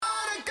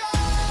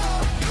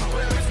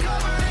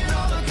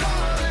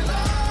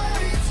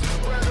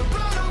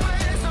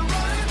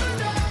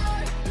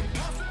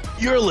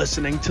You're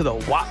listening to the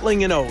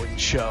Watling and Owen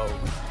Show.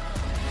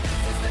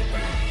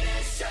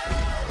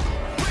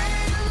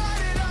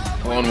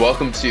 Hello and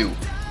welcome to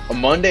a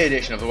Monday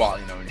edition of the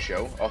Watling and Owen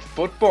Show, a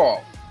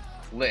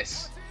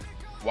football-less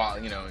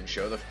Watling and Owen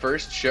Show, the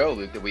first show,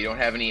 Luke, that we don't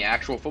have any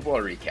actual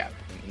football recap,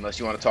 unless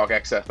you want to talk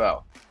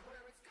XFL.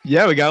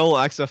 Yeah, we got a little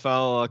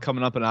XFL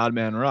coming up in Odd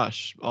Man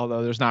Rush,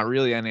 although there's not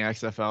really any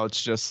XFL.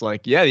 It's just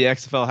like, yeah, the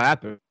XFL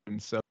happened.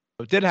 So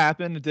it did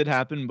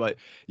happen. But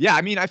yeah,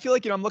 I mean, I feel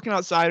like, I'm looking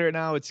outside right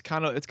now. It's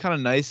kind of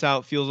nice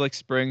out. Feels like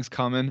spring's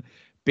coming.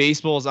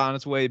 Baseball's on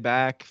its way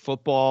back.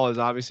 Football is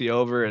obviously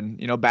over, and,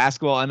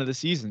 basketball end of the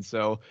season.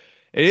 So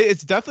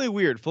it's definitely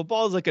weird.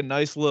 Football is like a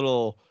nice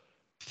little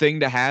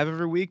thing to have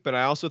every week, but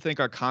I also think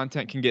our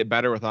content can get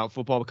better without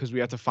football because we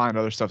have to find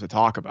other stuff to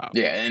talk about.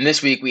 Yeah, and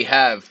this week we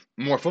have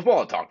more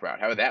football to talk about.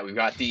 How about that? We've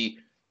got the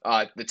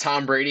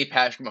Tom Brady,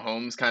 Patrick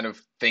Mahomes kind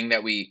of thing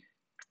that we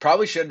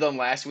probably should have done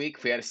last week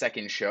if we had a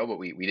second show, but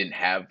we didn't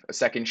have a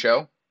second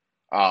show.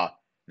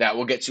 That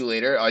we'll get to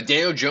later.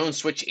 Daniel Jones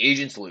switched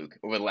agents, Luke,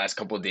 over the last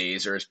couple of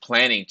days, or is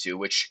planning to,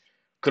 which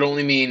could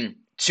only mean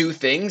two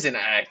things, and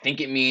I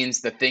think it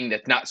means the thing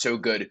that's not so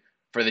good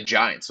for the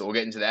Giants. So we'll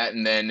get into that,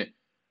 and then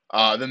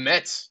the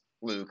Mets,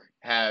 Luke,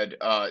 had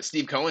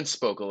Steve Cohen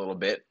spoke a little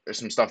bit. There's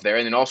some stuff there.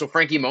 And then also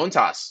Frankie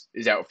Montas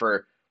is out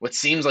for what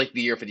seems like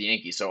the year for the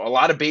Yankees. So a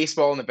lot of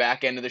baseball in the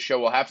back end of the show.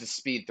 We'll have to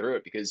speed through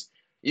it because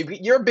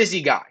you're a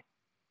busy guy.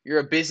 You're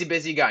a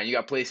busy guy, and you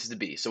got places to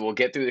be. So we'll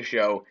get through the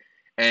show.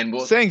 And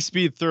we'll saying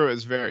speed through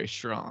is very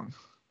strong.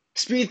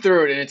 Speed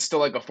through it, and it's still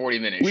like a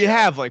 40-minute show. We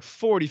have like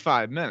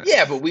 45 minutes.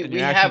 Yeah, but we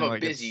have a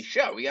busy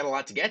show. We got a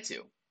lot to get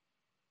to.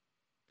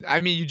 I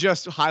mean, you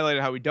just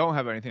highlighted how we don't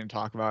have anything to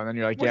talk about, and then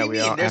you're like, what do you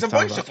mean? There's a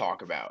bunch to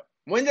talk about.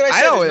 When did I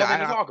say there's nothing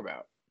to talk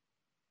about?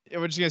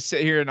 We're just going to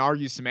sit here and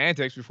argue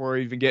semantics before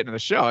we even get into the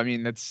show. I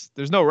mean,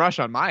 there's no rush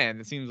on my end.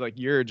 It seems like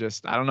you're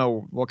just, I don't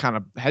know what kind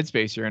of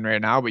headspace you're in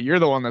right now, but you're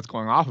the one that's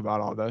going off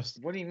about all this.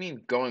 What do you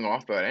mean going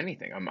off about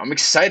anything? I'm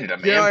excited.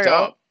 I'm amped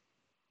up.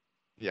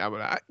 Yeah,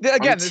 but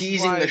I'm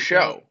teasing the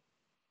show.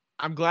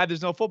 I'm glad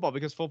there's no football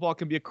because football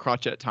can be a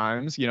crutch at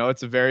times.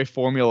 It's a very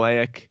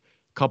formulaic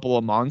couple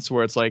of months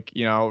where it's like,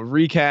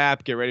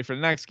 recap, get ready for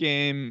the next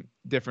game,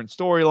 different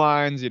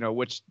storylines,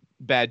 which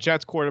bad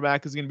Jets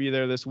quarterback is going to be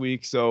there this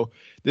week. So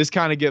this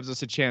kind of gives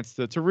us a chance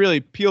to really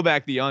peel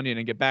back the onion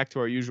and get back to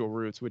our usual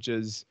roots, which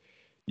is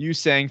you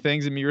saying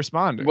things and me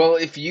responding. Well,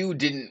 if you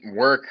didn't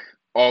work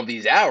all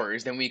these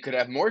hours, then we could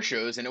have more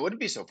shows and it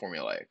wouldn't be so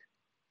formulaic.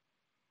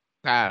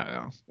 I don't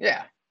know.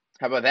 Yeah.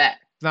 How about that?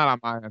 It's not on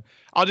my end.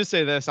 I'll just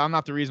say this. I'm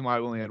not the reason why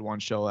we only had one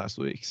show last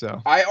week.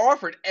 So I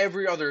offered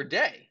every other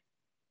day.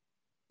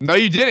 No,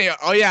 you didn't.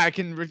 Oh, yeah. I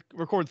can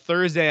record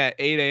Thursday at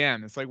 8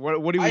 a.m. It's like, what are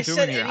we doing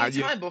here? I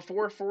said anytime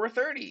before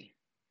 4:30.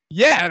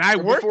 Yeah, and I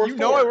work.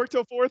 I work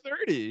till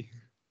 4:30.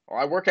 Well,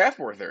 I work at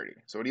 4:30.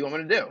 So what do you want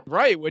me to do?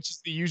 Right, which is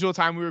the usual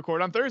time we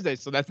record on Thursday.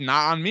 So that's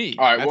not on me.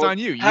 All right, that's on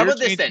you. How about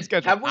this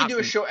then? How about we do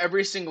a show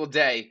every single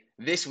day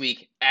this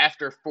week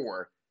after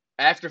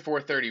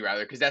 4:30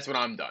 rather, because that's when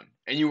I'm done.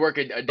 And you work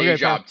a day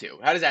job too.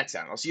 How does that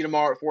sound? I'll see you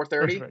tomorrow at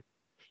 4:30. Perfect.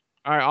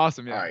 All right,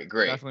 awesome. Yeah. All right,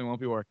 great. Definitely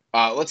won't be working.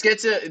 Let's get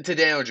to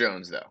Daniel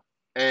Jones though,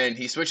 and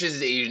he switches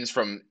his agents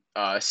from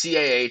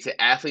CAA to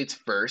Athletes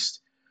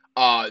First.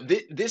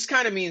 This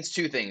kind of means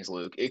two things,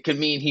 Luke. It could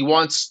mean he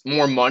wants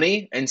more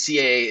money and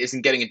CAA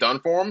isn't getting it done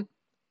for him,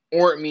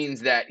 or it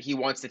means that he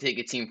wants to take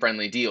a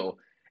team-friendly deal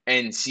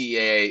and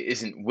CAA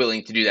isn't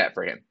willing to do that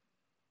for him.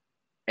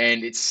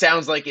 And it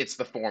sounds like it's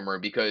the former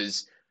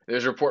because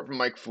there's a report from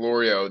Mike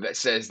Florio that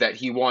says that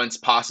he wants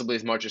possibly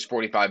as much as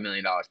 $45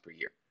 million per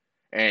year.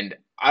 And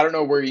I don't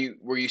know where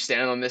you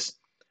stand on this.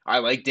 I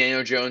like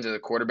Daniel Jones as a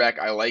quarterback.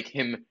 I like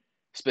him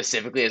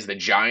specifically as the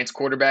Giants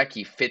quarterback.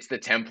 He fits the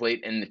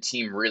template and the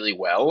team really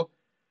well.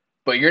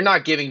 But you're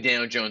not giving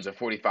Daniel Jones a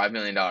 $45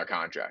 million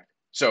contract.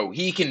 So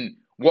he can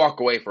walk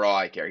away for all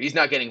I care. He's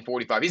not getting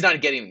 45. He's not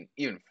getting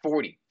even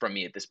 40 from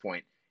me at this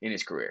point in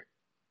his career.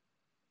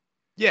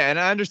 Yeah, and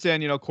I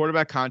understand,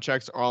 quarterback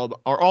contracts are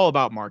all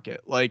about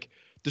market. Like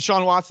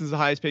Deshaun Watson's the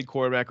highest paid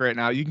quarterback right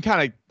now.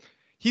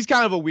 He's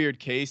kind of a weird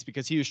case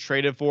because he was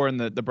traded for and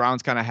the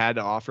Browns kind of had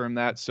to offer him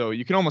that. So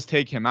you can almost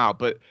take him out.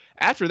 But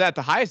after that,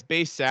 the highest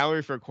base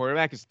salary for a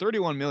quarterback is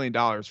 $31 million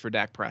for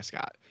Dak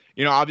Prescott.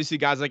 Obviously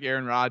guys like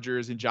Aaron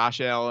Rodgers and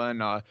Josh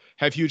Allen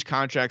have huge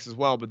contracts as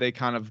well, but they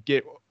kind of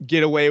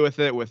get away with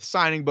it with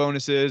signing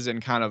bonuses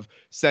and kind of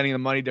sending the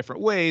money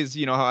different ways,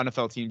 how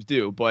NFL teams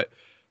do. But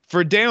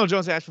for Daniel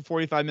Jones to ask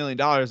for $45 million,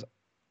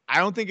 I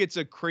don't think it's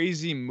a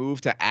crazy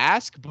move to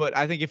ask, but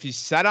I think if he's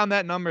set on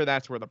that number,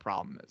 that's where the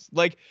problem is.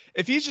 Like,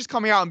 if he's just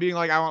coming out and being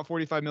like, I want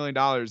 $45 million,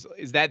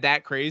 is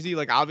that crazy?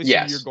 Like, obviously,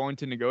 yes. You're going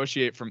to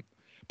negotiate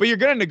but you're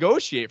going to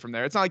negotiate from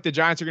there. It's not like the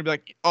Giants are going to be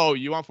like, oh,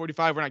 you want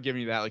 45? We're not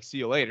giving you that. Like, see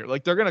you later.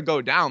 Like, they're going to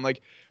go down.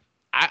 Like,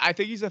 I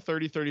think he's a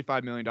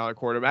 $35 million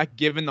quarterback,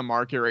 given the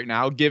market right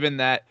now, given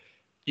that,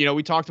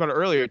 we talked about it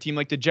earlier, a team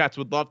like the Jets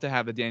would love to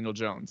have a Daniel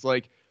Jones.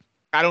 Like,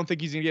 I don't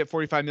think he's going to get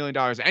 $45 million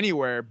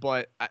anywhere,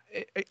 but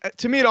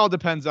to me, it all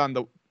depends on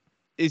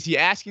is he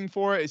asking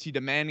for it? Is he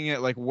demanding it?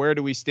 Like, where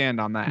do we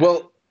stand on that?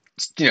 Well,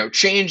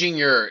 changing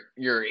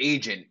your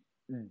agent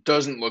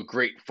doesn't look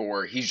great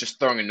for he's just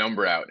throwing a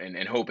number out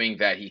and hoping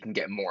that he can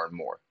get more and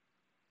more.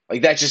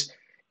 Like that's just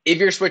if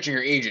you're switching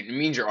your agent, it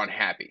means you're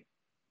unhappy,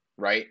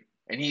 right?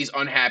 And he's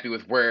unhappy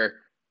with where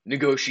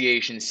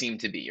negotiations seem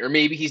to be. Or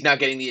maybe he's not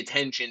getting the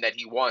attention that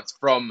he wants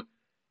from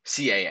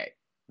CAA,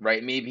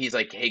 right? Maybe he's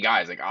like, hey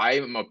guys, like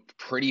I'm a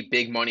pretty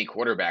big money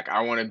quarterback.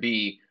 I want to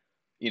be,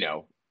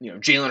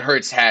 Jalen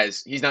Hurts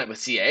he's not with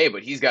CAA,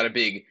 but he's got a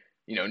big,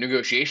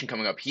 negotiation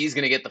coming up. He's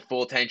gonna get the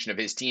full attention of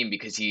his team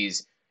because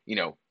he's,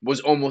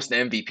 was almost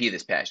an MVP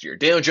this past year.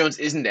 Daniel Jones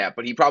isn't that,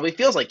 but he probably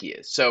feels like he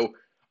is. So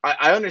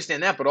I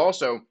understand that, but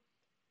also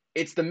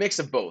it's the mix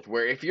of both,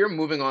 where if you're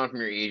moving on from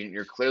your agent,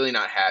 you're clearly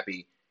not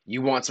happy,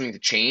 you want something to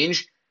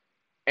change,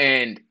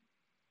 and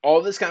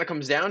all this kind of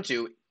comes down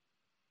to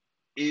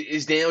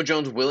is Daniel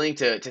Jones willing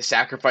to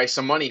sacrifice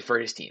some money for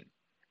his team?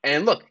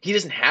 And look, he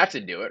doesn't have to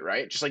do it,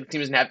 right? Just like the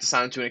team doesn't have to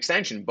sign him to an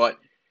extension. But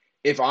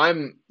if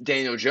I'm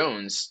Daniel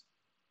Jones,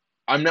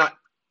 I'm not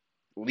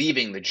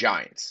leaving the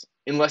Giants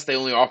unless they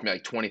only offer me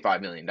like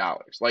 $25 million.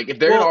 Like if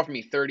they're going to offer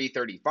me 30,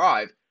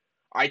 35,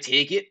 I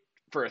take it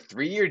for a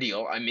 3-year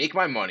deal. I make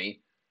my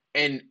money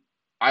and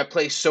I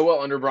play so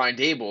well under Brian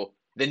Dable.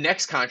 The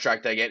next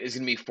contract I get is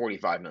going to be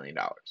 $45 million.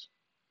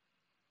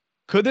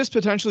 Could this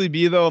potentially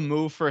be, though, a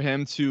move for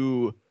him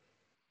to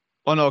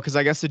 – oh, no, because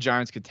I guess the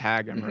Giants could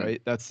tag him, right?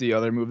 That's the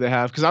other move they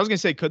have. Because I was going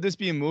to say, could this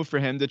be a move for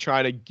him to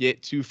try to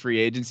get to free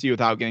agency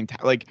without getting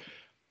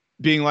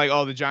being like,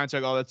 oh, the Giants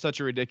are like, oh, that's such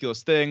a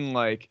ridiculous thing.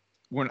 Like,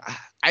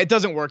 it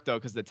doesn't work, though,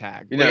 because the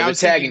tag. The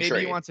tag and maybe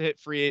trade. He wants to hit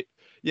free –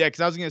 yeah,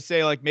 because I was going to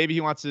say, like, maybe he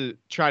wants to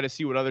try to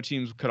see what other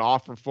teams could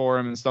offer for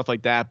him and stuff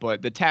like that,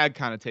 but the tag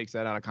kind of takes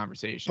that out of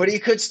conversation. But he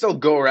could still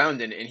go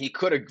around and he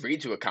could agree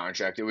to a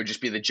contract. It would just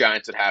be the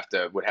Giants would have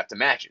to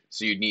match it.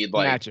 So you'd need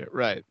match it,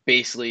 right?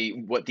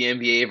 Basically, what the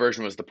NBA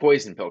version was the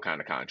poison pill kind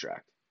of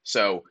contract.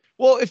 So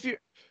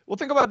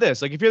think about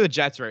this. Like, if you're the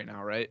Jets right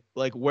now, right?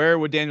 Like, where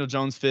would Daniel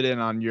Jones fit in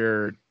on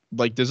your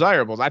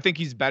desirables? I think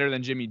he's better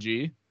than Jimmy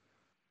G.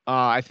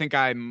 I think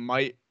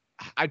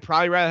I'd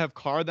probably rather have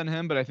Carr than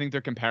him, but I think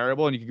they're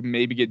comparable, and you can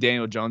maybe get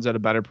Daniel Jones at a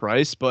better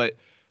price. But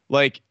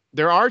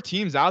there are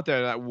teams out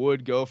there that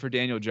would go for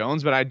Daniel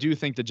Jones, but I do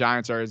think the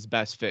Giants are his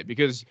best fit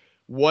because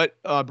what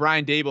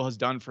Brian Dable has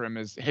done for him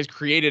has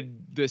created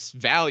this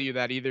value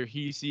that either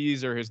he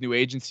sees or his new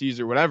agencies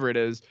or whatever it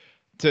is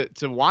to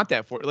want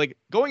that for. Like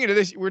going into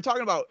this, we're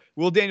talking about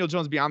will Daniel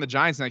Jones be on the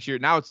Giants next year?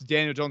 Now it's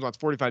Daniel Jones wants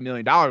 $45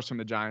 million from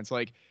the Giants.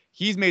 Like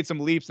he's made some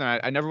leaps, and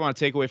I never want to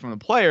take away from the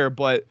player,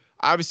 but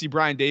obviously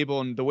Brian Dable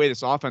and the way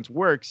this offense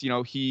works,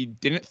 he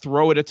didn't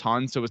throw it a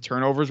ton, so his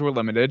turnovers were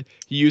limited.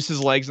 He used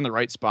his legs in the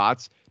right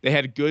spots. They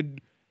had a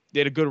good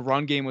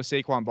run game with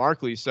Saquon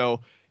Barkley. So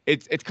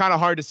it's kind of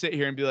hard to sit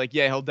here and be like,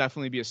 yeah, he'll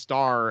definitely be a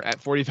star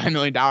at $45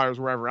 million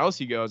wherever else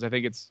he goes. I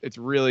think it's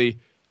really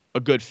a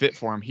good fit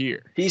for him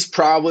here. He's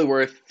probably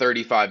worth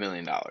 $35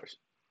 million.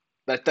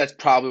 That's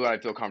probably what I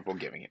feel comfortable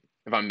giving him,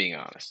 if I'm being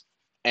honest.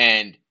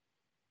 And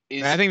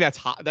I think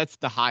that's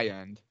the high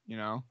end,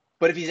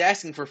 But if he's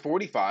asking for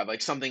 45,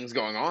 like something's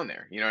going on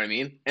there. You know what I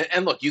mean?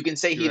 And look, you can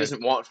say he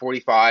doesn't want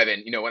 45.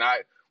 And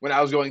when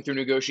I was going through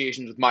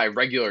negotiations with my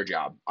regular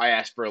job, I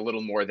asked for a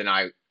little more than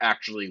I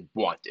actually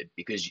wanted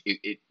because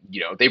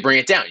they bring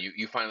it down.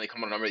 You finally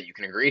come on a number that you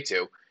can agree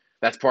to.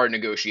 That's part of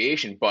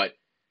negotiation. But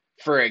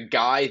for a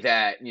guy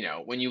that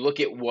when you look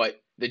at what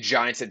the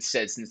Giants had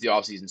said since the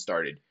offseason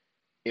started,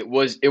 it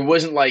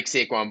wasn't like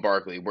Saquon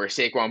Barkley, where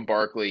Saquon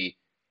Barkley,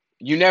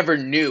 you never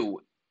knew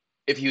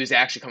if he was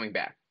actually coming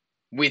back.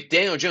 With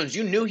Daniel Jones,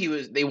 you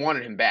knew they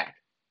wanted him back.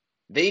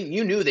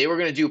 You knew they were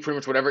going to do pretty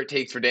much whatever it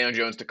takes for Daniel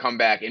Jones to come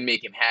back and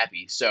make him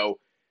happy. So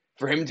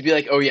for him to be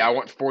like, oh yeah, I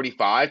want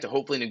 45 to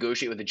hopefully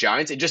negotiate with the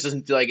Giants, it just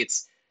doesn't feel like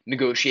it's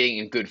negotiating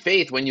in good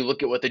faith when you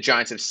look at what the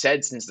Giants have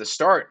said since the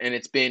start, and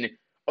it's been,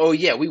 oh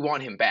yeah, we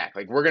want him back.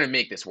 Like we're going to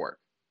make this work.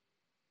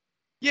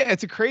 Yeah,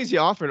 it's a crazy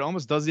offer. It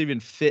almost doesn't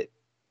even fit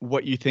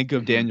what you think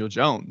of Daniel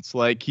Jones.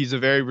 Like he's a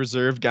very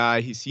reserved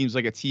guy. He seems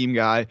like a team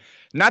guy.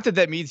 Not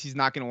that means he's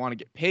not going to want to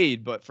get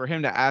paid, but for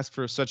him to ask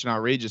for such an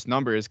outrageous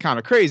number is kind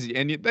of crazy.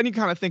 And then you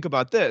kind of think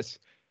about this,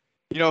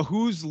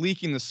 who's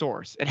leaking the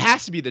source? It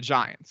has to be the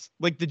Giants.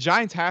 Like the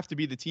Giants have to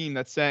be the team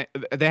that's saying,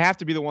 they have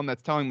to be the one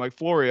that's telling Mike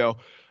Florio,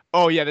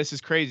 oh yeah, this is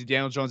crazy.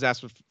 Daniel Jones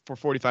asked for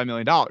 $45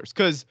 million.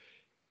 Because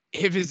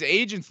if his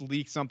agents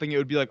leak something, it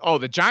would be like, oh,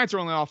 the Giants are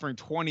only offering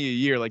 20 a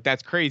year. Like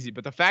that's crazy.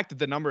 But the fact that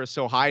the number is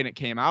so high and it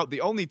came out, the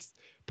only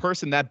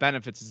person that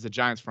benefits is the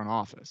Giants front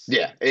office.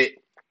 Yeah.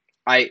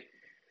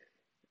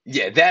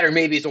 That or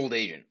maybe his old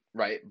agent,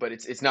 right? But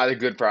it's neither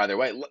good for either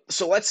way.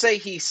 So let's say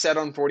he's set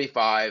on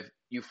 45,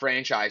 you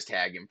franchise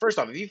tag him. First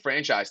off, if you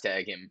franchise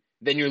tag him,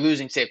 then you're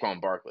losing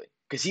Saquon Barkley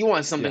because he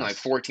wants something like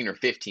 14 or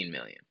 15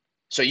 million.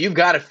 So you've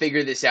got to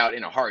figure this out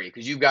in a hurry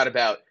because you've got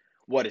about,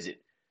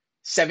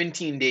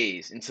 17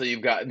 days until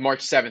you've got March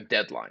 7th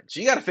deadline. So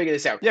you got to figure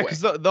this out quick. Yeah,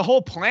 because the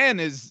whole plan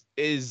is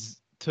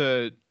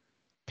to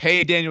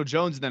pay Daniel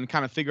Jones and then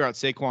kind of figure out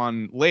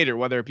Saquon later,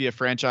 whether it be a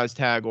franchise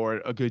tag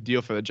or a good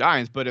deal for the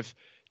Giants. But if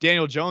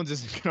Daniel Jones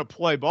isn't going to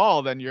play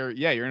ball, then you're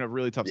in a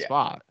really tough Yeah.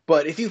 spot.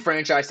 But if you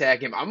franchise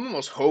tag him, I'm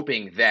almost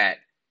hoping that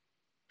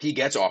he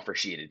gets offer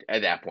sheeted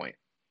at that point,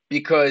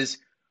 because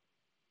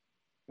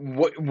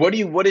what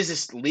does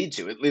this lead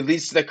to? It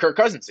leads to the Kirk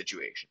Cousins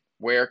situation,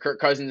 where Kirk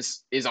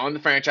Cousins is on the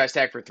franchise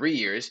tag for 3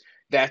 years.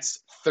 That's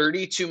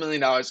 $32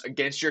 million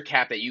against your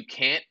cap that you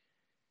can't,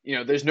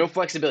 there's no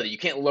flexibility. You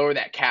can't lower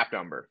that cap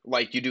number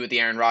like you do with the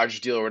Aaron Rodgers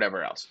deal or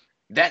whatever else.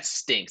 That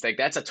stinks. Like,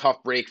 that's a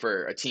tough break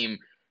for a team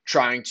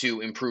trying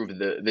to improve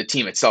the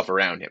team itself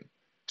around him.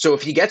 So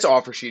if he gets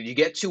offer sheeted, you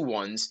get 2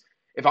 1s.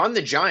 If I'm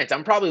the Giants,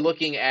 I'm probably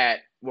looking at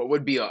what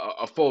would be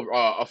a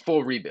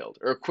full rebuild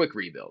or a quick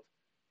rebuild,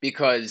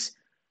 because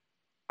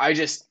I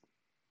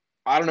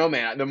don't know,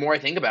 man. The more I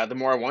think about it, the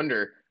more I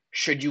wonder,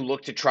 should you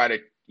look to try to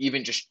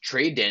even just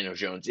trade Daniel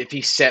Jones if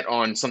he's set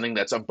on something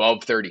that's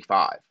above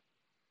 35?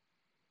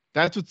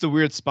 That's what's the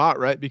weird spot,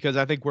 right? Because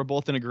I think we're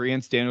both in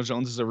agreement. Daniel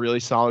Jones is a really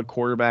solid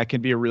quarterback,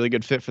 can be a really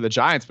good fit for the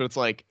Giants, but it's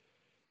like,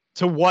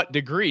 to what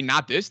degree?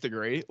 Not this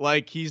degree.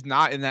 Like, he's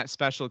not in that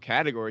special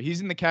category.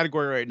 He's in the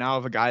category right now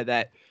of a guy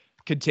that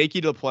can take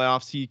you to the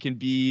playoffs. He can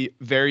be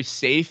very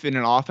safe in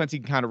an offense. He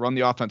can kind of run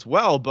the offense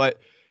well, but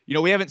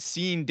we haven't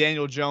seen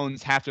Daniel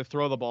Jones have to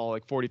throw the ball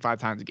like 45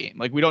 times a game.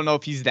 Like, we don't know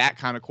if he's that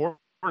kind of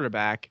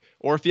quarterback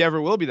or if he ever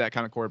will be that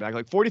kind of quarterback.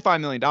 Like,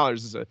 $45 million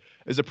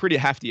is a pretty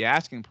hefty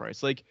asking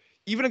price. Like,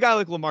 even a guy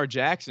like Lamar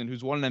Jackson,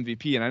 who's won an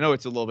MVP, and I know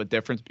it's a little bit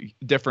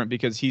different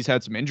because he's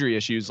had some injury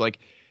issues. Like,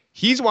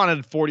 he's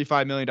wanted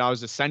 $45 million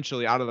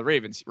essentially out of the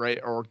Ravens, right?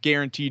 Or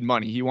guaranteed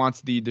money. He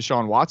wants the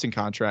Deshaun Watson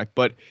contract,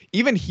 but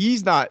even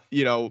he's not,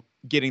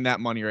 getting that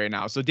money right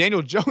now. So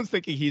Daniel Jones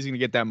thinking he's going to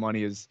get that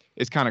money is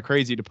kind of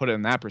crazy to put it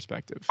in that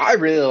perspective. I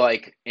really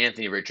like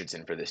Anthony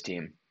Richardson for this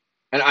team.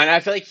 And I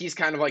feel like he's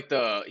kind of like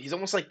he's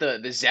almost like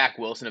the Zach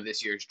Wilson of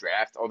this year's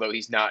draft, although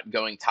he's not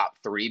going top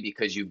 3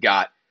 because you've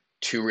got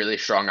 2 really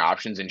strong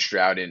options in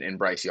Stroud and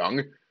Bryce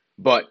Young.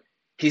 But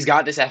he's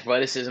got this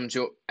athleticism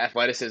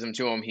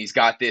to him. He's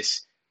got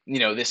this,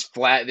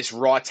 this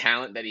raw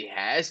talent that he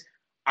has.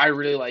 I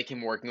really like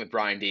him working with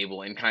Brian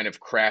Dable and kind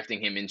of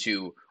crafting him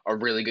into a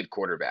really good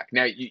quarterback.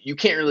 Now, you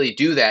can't really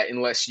do that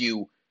unless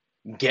you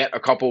get a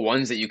couple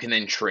ones that you can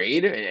then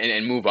trade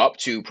and move up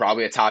to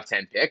probably a top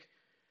 10 pick.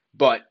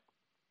 But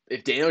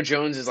if Daniel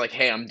Jones is like,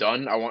 hey, I'm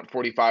done, I want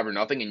 45 or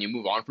nothing, and you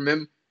move on from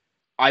him,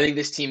 I think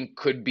this team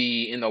could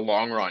be, in the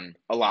long run,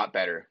 a lot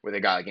better with a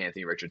guy like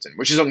Anthony Richardson,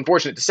 which is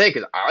unfortunate to say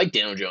because I like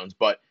Daniel Jones,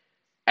 but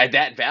at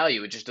that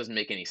value, it just doesn't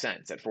make any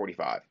sense at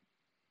 45.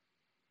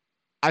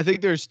 I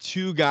think there's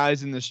 2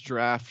 guys in this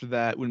draft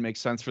that would make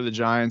sense for the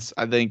Giants.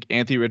 I think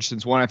Anthony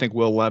Richardson's one. I think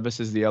Will Levis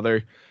is the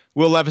other.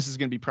 Will Levis is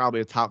going to be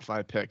probably a top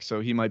 5 pick, so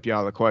he might be out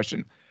of the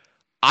question.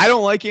 I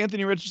don't like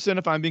Anthony Richardson,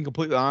 if I'm being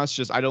completely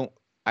honest. I don't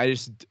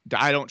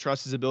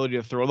trust his ability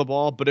to throw the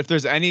ball. But if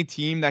there's any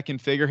team that can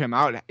figure him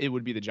out, it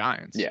would be the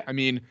Giants. Yeah. I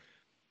mean,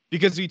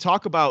 because we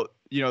talk about,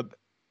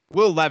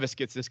 Will Levis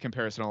gets this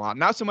comparison a lot.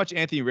 Not so much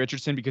Anthony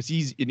Richardson, because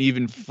he's an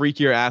even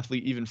freakier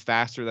athlete, even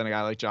faster than a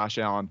guy like Josh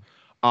Allen.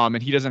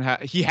 And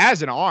he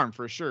has an arm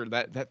for sure.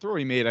 That throw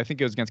he made, I think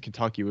it was against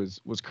Kentucky,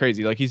 was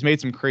crazy. Like, he's made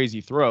some crazy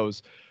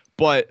throws,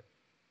 but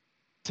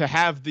to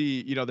have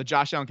the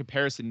Josh Allen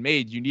comparison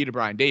made, you need a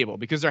Brian Dable,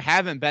 because there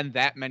haven't been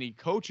that many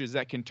coaches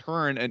that can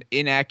turn an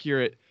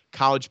inaccurate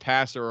college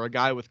passer or a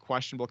guy with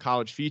questionable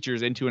college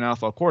features into an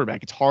NFL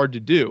quarterback. It's hard to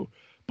do.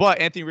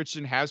 But Anthony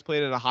Richardson has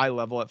played at a high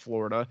level at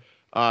Florida.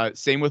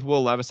 Same with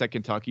Will Levis at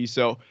Kentucky.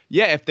 So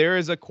yeah, if there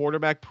is a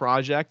quarterback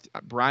project,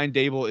 Brian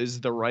Dable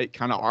is the right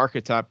kind of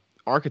architect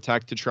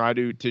to try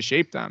to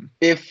shape them.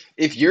 If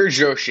you're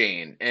Joe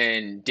Shane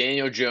and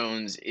Daniel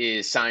Jones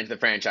is signed to the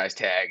franchise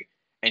tag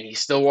and he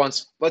still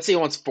wants, let's say he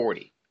wants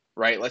 40,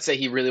 right? Let's say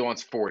he really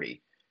wants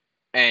 40,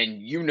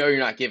 and you're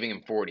not giving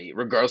him 40,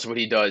 regardless of what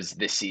he does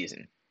this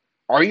season.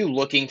 Are you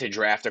looking to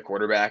draft a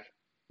quarterback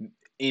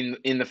in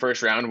the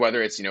first round,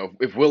 whether it's,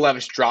 if Will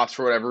Levis drops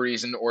for whatever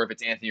reason, or if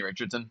it's Anthony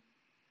Richardson?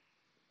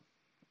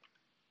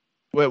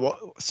 Wait,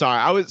 well, sorry.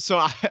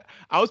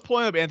 I was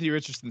pulling up Anthony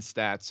Richardson's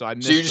stats, so I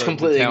missed. So you just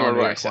completely ignored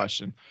what I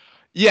question.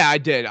 Yeah, I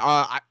did.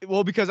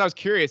 Because I was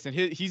curious, and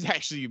he's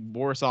actually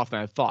worse off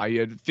than I thought. He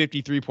had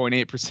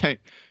 53.8%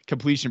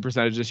 completion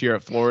percentage this year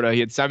at Florida.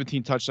 He had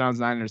 17 touchdowns,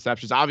 9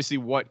 interceptions. Obviously,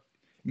 what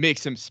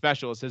makes him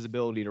special is his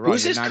ability to run.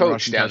 Who's his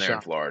coach down there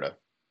in Florida?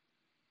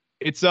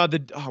 It's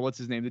what's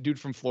his name? The dude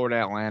from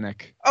Florida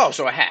Atlantic. Oh,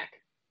 so a hack.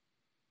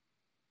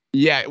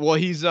 Yeah, well,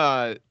 he's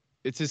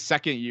it's his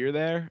second year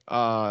there.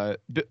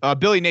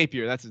 Billy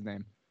Napier, that's his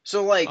name.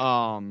 So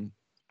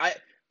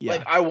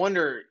I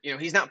wonder,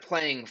 he's not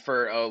playing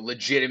for a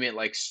legitimate,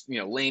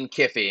 Lane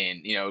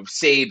Kiffin,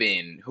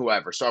 Saban,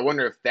 whoever. So I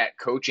wonder if that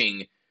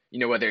coaching,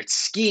 whether it's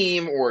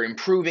scheme or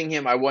improving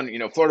him, I wonder,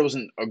 Florida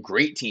wasn't a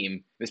great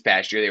team this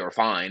past year. They were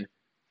fine.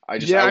 I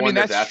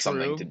wonder if that's true.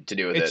 Something to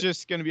do with it. It's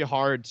just going to be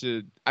hard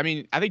to, I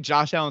think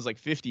Josh Allen's like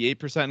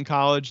 58% in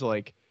college.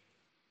 Like,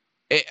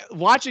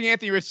 watching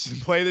Anthony Richardson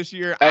play this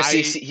year, SEC,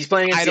 he's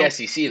playing against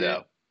the SEC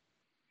though.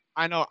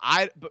 I know.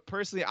 But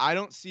personally, I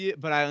don't see it,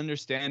 but I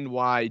understand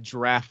why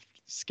draft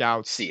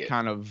scouts See it.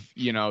 kind of,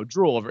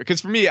 drool over it.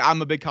 Because for me,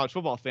 I'm a big college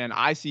football fan.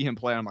 I see him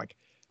play. I'm like,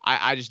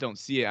 I just don't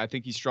see it. I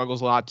think he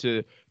struggles a lot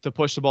to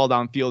push the ball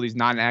downfield. He's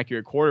not an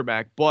accurate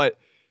quarterback. But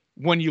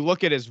when you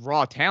look at his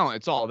raw talent,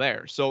 it's all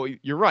there. So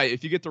you're right.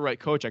 If you get the right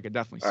coach, I could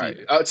definitely All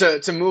see right.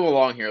 it. To move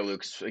along here,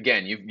 Luke.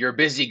 Again, you're a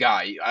busy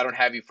guy. I don't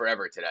have you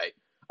forever today.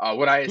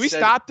 What I We said.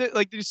 stopped it.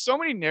 Like, there's so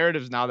many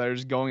narratives now that are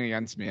just going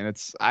against me,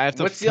 and I have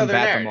to What's the other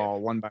combat them narrative? all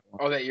one by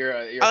one. Oh, that you're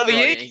a Oh, the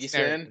pro Yankees Yankees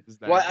fan. narrative is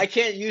Well, there. I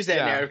can't use that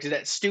Yeah. narrative because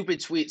that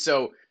stupid tweet.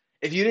 So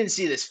if you didn't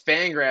see this,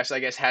 Fangraphs, I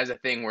guess, has a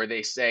thing where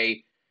they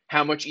say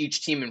how much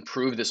each team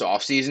improved this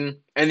offseason.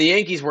 And the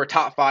Yankees were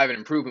top 5 in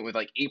improvement with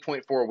like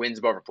 8.4 wins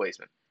above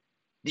replacement.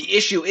 The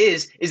issue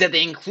is that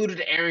they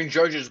included Aaron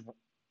Judge's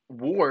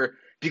WAR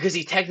because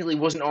he technically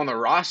wasn't on the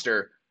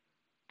roster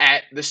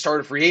at the start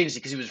of free agency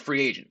because he was a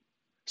free agent.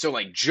 So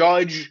like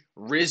Judge,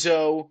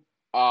 Rizzo,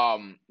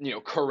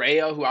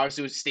 Correa, who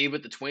obviously stayed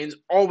with the Twins,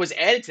 all was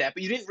added to that,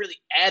 but you didn't really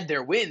add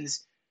their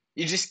wins.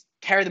 You just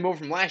carried them over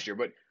from last year.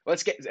 But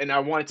let's get, and I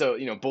wanted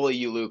to, bully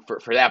you, Luke,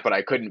 for that, but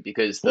I couldn't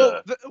because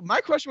my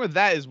question with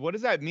that is, what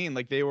does that mean?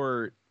 Like, they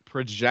were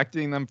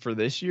projecting them for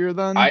this year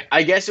then?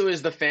 I guess it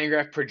was the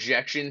Fangraph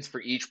projections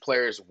for each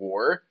player's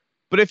WAR.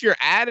 But if you're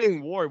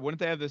adding WAR, wouldn't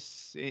they have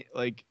this,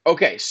 like...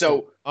 Okay,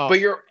 so,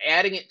 but you're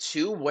adding it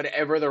to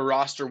whatever the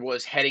roster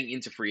was heading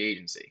into free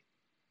agency.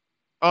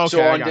 Okay,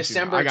 so on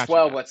December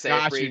 12th, let's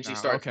say free agency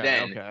starts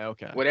then,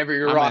 whatever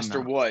your roster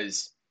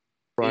was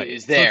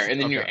is there, and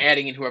then you're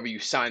adding in whoever you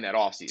sign that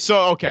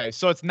offseason.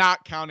 So it's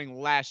not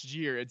counting last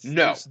year. It's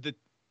just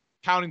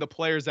counting the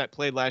players that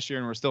played last year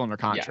and were still under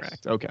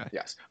contract. Yes. Okay.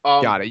 Yes.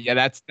 Got it. Yeah,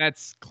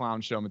 that's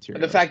clown show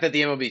material. The fact that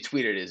the MLB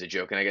tweeted is a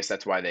joke, and I guess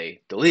that's why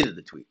they deleted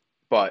the tweet.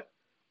 But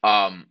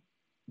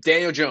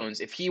Daniel Jones,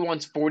 if he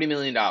wants $40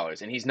 million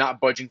and he's not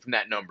budging from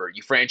that number,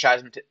 you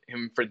franchise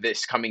him for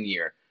this coming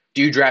year.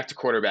 Do you draft a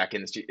quarterback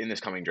in this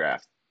coming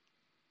draft?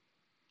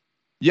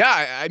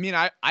 Yeah, I mean,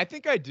 I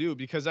think I do,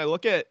 because I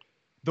look at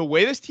the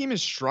way this team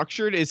is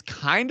structured is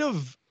kind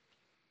of,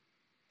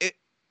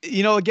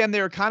 again,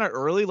 they were kind of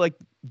early. Like,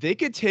 they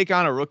could take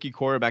on a rookie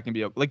quarterback and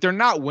be like, they're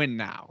not win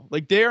now.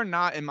 Like, they are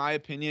not, in my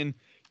opinion,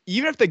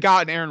 even if they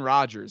got an Aaron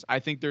Rodgers, I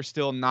think they're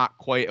still not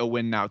quite a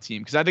win now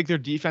team, because I think their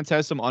defense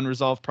has some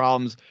unresolved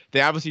problems. They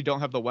obviously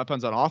don't have the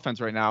weapons on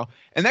offense right now.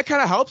 And that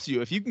kind of helps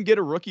you. If you can get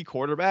a rookie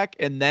quarterback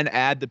and then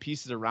add the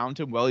pieces around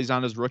him while he's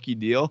on his rookie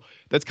deal,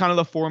 that's kind of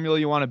the formula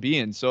you want to be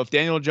in. So if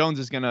Daniel Jones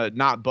is going to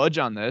not budge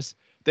on this,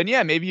 then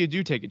yeah, maybe you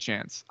do take a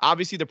chance.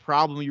 Obviously, the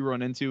problem you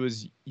run into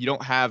is you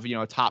don't have,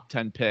 a top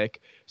 10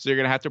 pick. So you're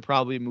going to have to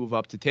probably move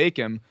up to take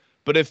him.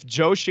 But if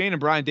Joe Shane and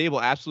Brian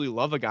Dable absolutely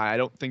love a guy, I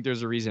don't think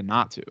there's a reason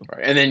not to.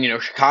 Right. And then,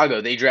 Chicago,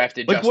 they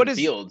drafted Justin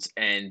Fields,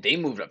 and they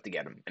moved up to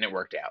get him, and it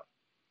worked out.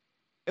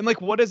 And,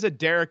 what does a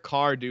Derek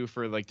Carr do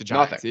for, the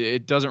Giants? Nothing.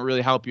 It doesn't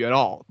really help you at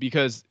all,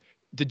 because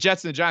the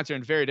Jets and the Giants are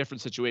in very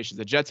different situations.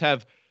 The Jets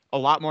have a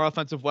lot more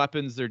offensive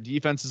weapons. Their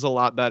defense is a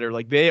lot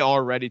better. They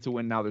are ready to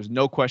win now. There's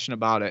no question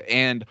about it.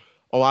 And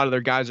a lot of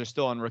their guys are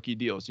still on rookie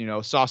deals.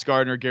 Sauce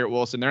Gardner, Garrett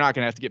Wilson, they're not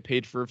going to have to get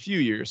paid for a few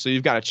years. So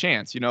you've got a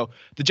chance. The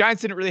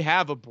Giants didn't really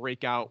have a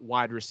breakout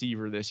wide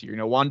receiver this year.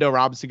 Wan'Dale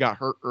Robinson got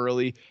hurt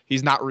early.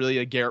 He's not really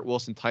a Garrett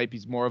Wilson type.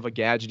 He's more of a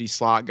gadgety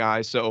slot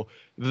guy. So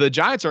the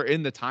Giants are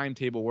in the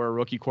timetable where a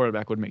rookie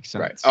quarterback would make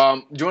sense.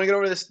 Right. Do you want to get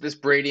over this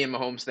Brady and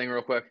Mahomes thing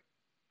real quick?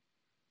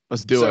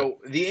 Let's do it. So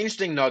the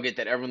interesting nugget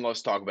that everyone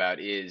loves to talk about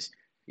is,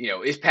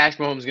 is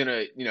Patrick Mahomes going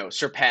to,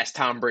 surpass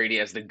Tom Brady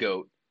as the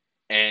GOAT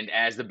and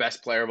as the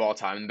best player of all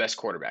time and the best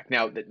quarterback?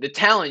 Now, the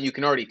talent, you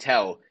can already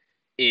tell,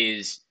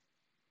 is,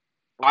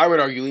 I would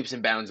argue, leaps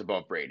and bounds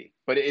above Brady.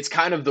 But it's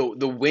kind of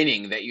the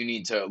winning that you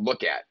need to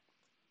look at.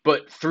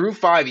 But through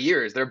 5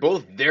 years, they're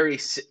both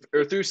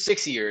through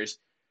 6 years,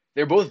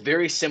 they're both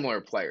very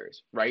similar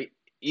players, right?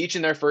 Each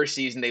in their first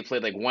season, they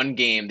played one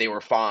game, they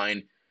were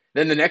fine.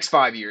 Then the next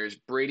 5 years,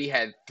 Brady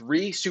had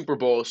 3 Super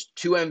Bowls,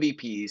 2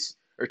 MVPs,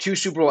 or 2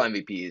 Super Bowl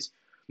MVPs.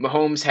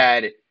 Mahomes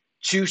had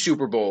 2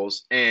 Super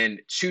Bowls and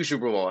 2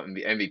 Super Bowl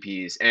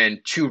MVPs and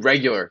 2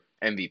 regular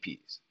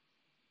MVPs.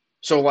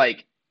 So,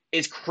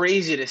 it's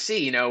crazy to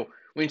see, when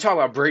you talk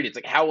about Brady, it's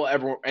how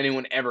will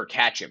anyone ever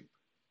catch him?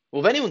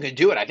 Well, if anyone can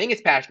do it, I think it's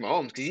Patrick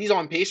Mahomes, because he's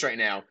on pace right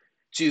now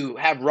to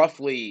have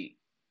roughly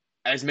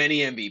as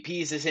many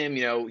MVPs as him.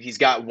 He's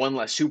got 1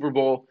 less Super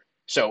Bowl.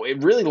 So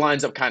it really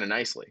lines up kind of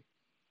nicely.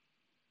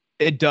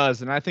 It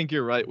does. And I think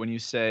you're right when you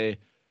say,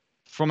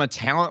 from a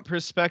talent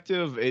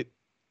perspective,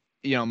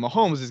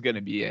 Mahomes is going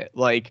to be it.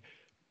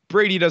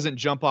 Brady doesn't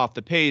jump off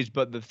the page,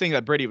 but the thing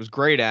that Brady was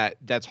great at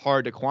that's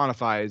hard to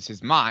quantify is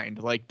his mind.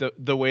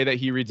 The way that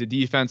he reads a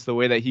defense, the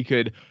way that he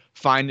could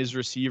find his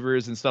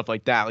receivers and stuff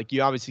like that.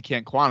 You obviously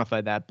can't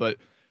quantify that, but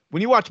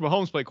when you watch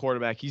Mahomes play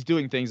quarterback, he's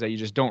doing things that you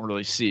just don't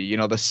really see.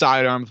 The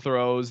sidearm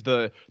throws,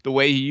 the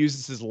way he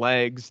uses his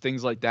legs,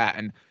 things like that.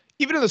 And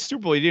even in the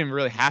Super Bowl, he didn't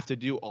really have to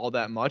do all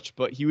that much,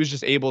 but he was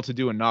just able to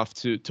do enough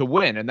to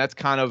win. And that's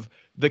kind of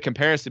the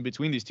comparison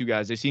between these two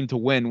guys. They seem to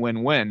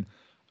win.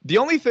 The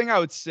only thing I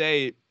would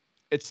say,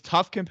 it's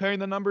tough comparing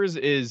the numbers,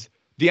 is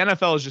the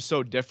NFL is just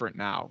so different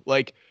now.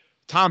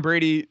 Tom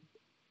Brady,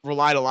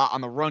 relied a lot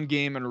on the run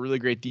game and a really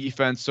great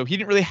defense. So he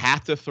didn't really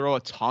have to throw a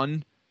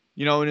ton,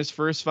 in his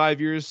first 5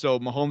 years. So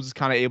Mahomes is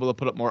kind of able to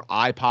put up more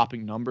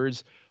eye-popping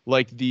numbers.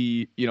 Like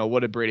what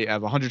did Brady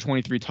have?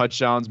 123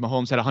 touchdowns.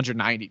 Mahomes had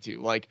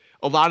 192. Like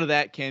a lot of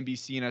that can be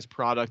seen as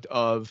product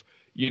of,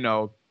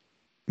 the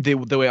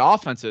way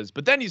offense is.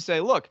 But then you say,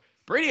 look,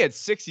 Brady had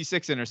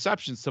 66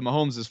 interceptions to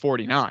Mahomes'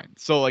 49.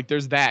 So like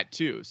there's that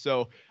too.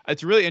 So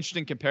it's really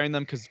interesting comparing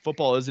them because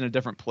football is in a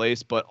different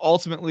place. But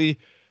ultimately,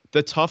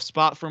 the tough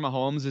spot for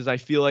Mahomes is I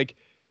feel like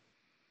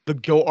the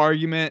GOAT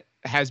argument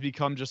has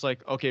become just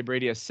like, okay,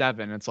 Brady has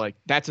 7. It's like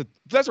that's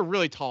a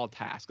really tall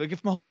task. Like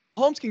if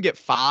Mahomes can get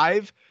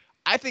 5,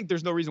 I think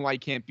there's no reason why he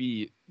can't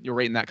be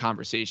right in that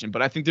conversation.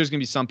 But I think there's gonna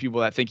be some people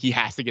that think he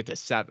has to get to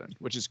 7,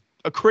 which is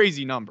a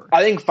crazy number.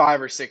 I think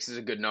 5 or 6 is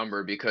a good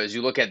number because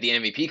you look at the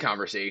MVP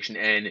conversation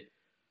and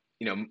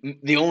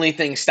the only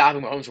thing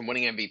stopping Mahomes from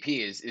winning MVP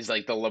is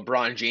like the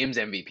LeBron James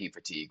MVP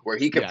fatigue, where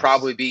he could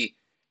probably be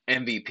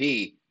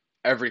MVP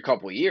every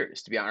couple of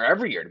years, or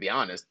every year, to be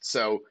honest.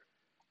 So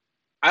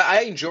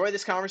I enjoy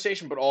this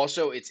conversation, but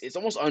also it's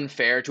almost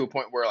unfair to a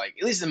point where, like,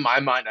 at least in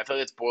my mind, I feel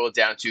like it's boiled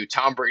down to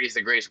Tom Brady's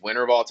the greatest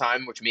winner of all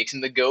time, which makes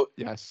him the GOAT.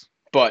 Yes.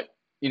 But,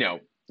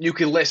 you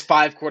could list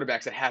 5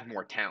 quarterbacks that have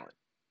more talent.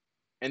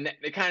 And that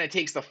it kind of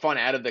takes the fun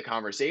out of the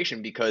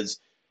conversation because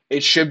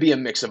it should be a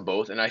mix of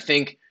both. And I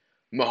think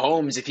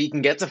Mahomes, if he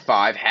can get to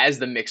 5, has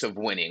the mix of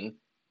winning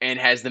and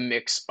has the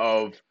mix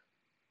of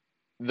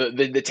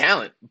the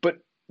talent. But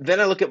then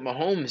I look at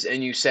Mahomes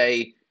and you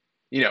say,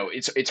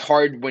 it's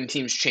hard when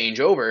teams change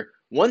over.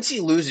 Once he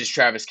loses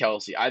Travis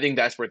Kelce, I think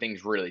that's where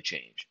things really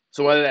change.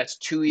 So whether that's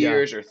 2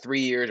 years or 3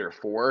 years or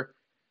 4,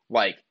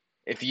 like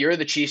if you're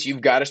the Chiefs,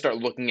 you've got to start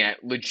looking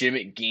at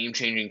legitimate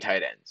game-changing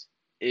tight ends.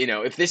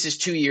 If this is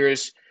 2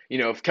 years,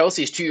 if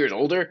Kelce is 2 years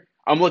older,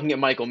 I'm looking at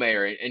Michael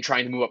Mayer and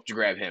trying to move up to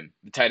grab him,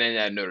 the tight end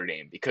at Notre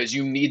Dame, because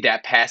you need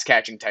that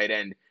pass-catching tight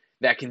end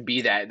that can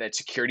be that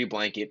security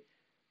blanket,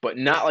 but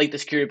not like the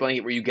security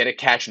blanket where you get a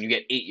catch and you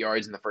get 8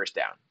 yards in the first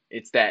down.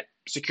 It's that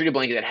security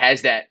blanket that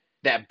has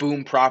that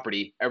boom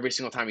property every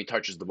single time he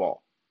touches the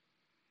ball.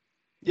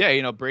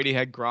 Yeah, Brady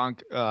had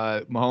Gronk,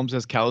 Mahomes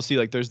has Kelce.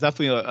 Like, there's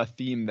definitely a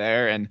theme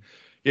there. And,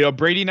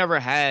 Brady never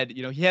had,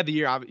 he had the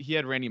year, he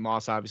had Randy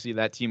Moss, obviously.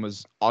 That team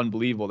was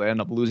unbelievable. They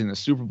ended up losing the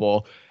Super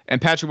Bowl.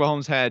 And Patrick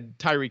Mahomes had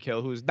Tyreek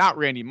Hill, who's not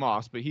Randy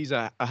Moss, but he's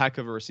a heck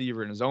of a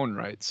receiver in his own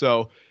right.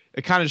 So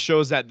it kind of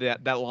shows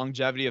that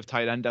longevity of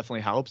tight end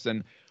definitely helps.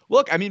 And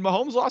look, I mean,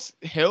 Mahomes lost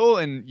Hill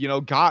and,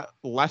 got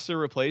lesser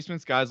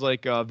replacements, guys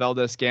like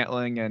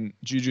Valdez-Scantling and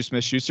Juju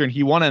Smith-Schuster, and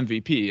he won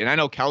MVP. And I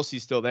know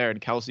Kelce's still there, and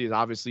Kelce is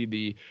obviously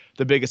the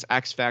biggest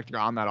X factor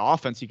on that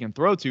offense he can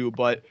throw to.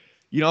 But,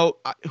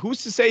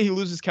 who's to say he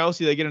loses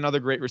Kelce, they get another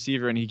great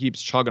receiver, and he keeps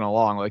chugging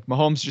along. Like,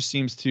 Mahomes just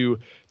seems to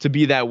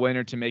be that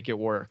winner to make it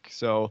work.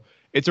 So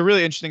it's a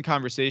really interesting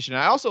conversation.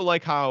 I also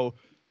like how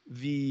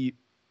the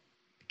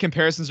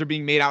comparisons are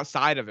being made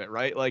outside of it,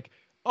 right? Like,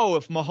 oh,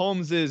 if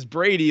Mahomes is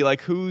Brady, like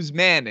who's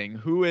Manning?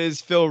 Who is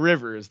Phil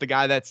Rivers, the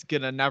guy that's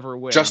gonna never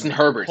win? Justin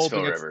Herbert's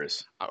Phil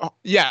Rivers.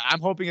 Yeah,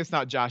 I'm hoping it's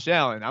not Josh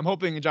Allen. I'm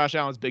hoping Josh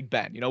Allen's Big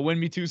Ben. Win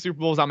me 2 Super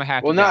Bowls, I'm a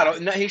happy guy.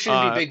 No, he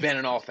shouldn't be Big Ben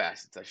in all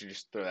facets. I should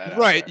just throw that out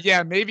right. there.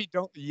 Yeah, maybe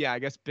don't. Yeah, I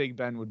guess Big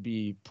Ben would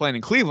be playing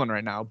in Cleveland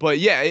right now. But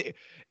yeah,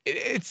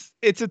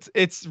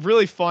 it's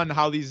really fun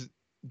how these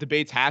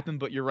debates happen,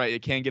 but you're right,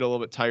 it can get a little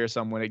bit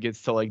tiresome when it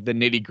gets to like the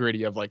nitty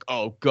gritty of like,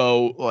 oh,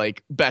 go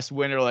like best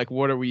winner, like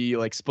what are we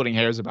like splitting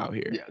hairs about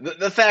here? Yeah,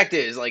 the fact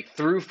is, like,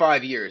 through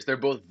 5 years, they're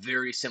both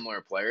very similar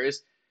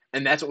players,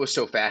 and that's what was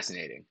so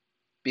fascinating,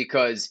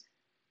 because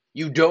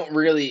you don't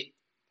really,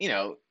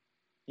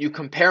 you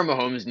compare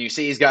Mahomes and you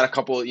say he's got a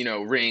couple,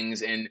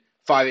 rings and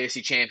 5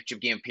 AFC Championship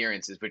game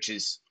appearances, which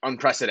is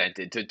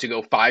unprecedented to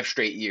go 5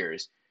 straight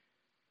years.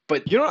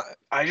 But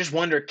I just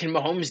wonder, can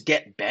Mahomes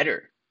get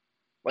better?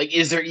 Like,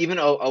 is there even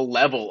a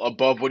level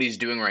above what he's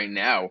doing right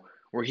now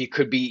where he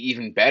could be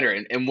even better?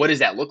 And what does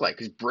that look like?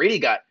 Because Brady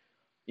got,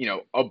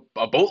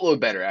 a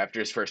boatload better after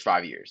his first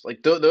 5 years.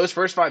 Like, those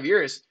first 5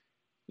 years,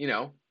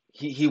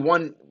 he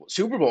won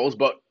Super Bowls,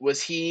 but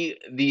was he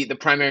the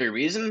primary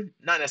reason?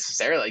 Not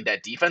necessarily. Like,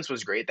 that defense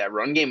was great. That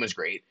run game was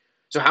great.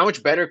 So how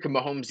much better can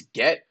Mahomes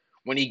get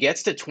when he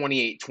gets to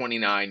 28,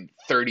 29,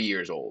 30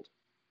 years old?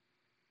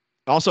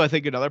 Also, I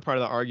think another part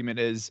of the argument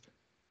is,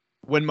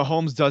 when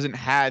Mahomes doesn't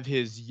have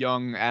his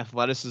young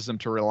athleticism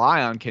to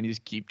rely on, can he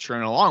keep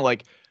churning along?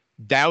 Like,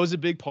 that was a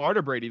big part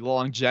of Brady, the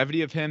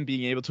longevity of him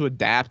being able to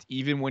adapt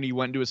even when he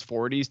went into his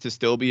 40s to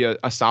still be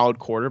a solid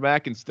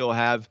quarterback and still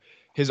have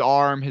his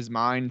arm, his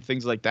mind,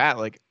 things like that.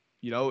 Like,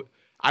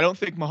 I don't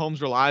think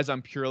Mahomes relies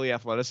on purely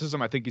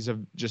athleticism. I think he's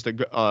just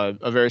a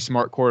very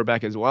smart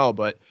quarterback as well.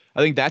 But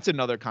I think that's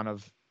another kind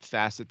of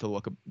facet to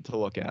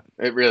look at.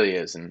 It really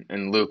is.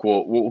 And Luke,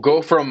 we'll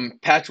go from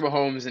Patrick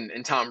Mahomes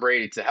and Tom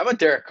Brady to, how about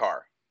Derek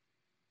Carr?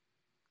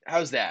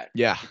 How's that?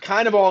 Yeah.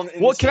 Kind of all in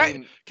the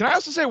same. Can I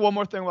also say one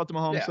more thing about the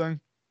Mahomes thing?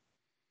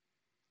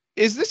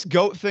 Is this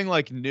GOAT thing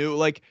like new?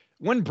 Like,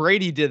 when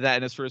Brady did that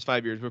in his first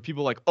 5 years, were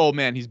people like, oh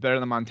man, he's better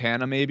than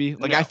Montana, maybe?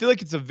 Like, I No, feel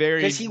like it's a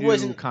very because he new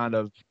wasn't. kind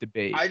of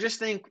debate. I just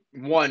think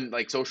one,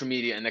 like social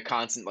media and the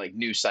constant like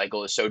news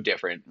cycle is so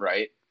different,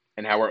 right?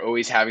 And how we're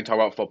always having to talk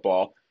about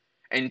football.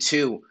 And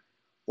two,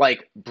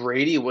 like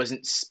Brady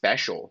wasn't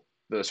special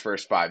those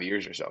first 5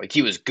 years or so. Like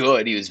he was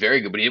good, he was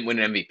very good, but he didn't win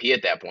an MVP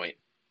at that point.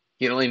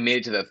 He had only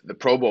made it to the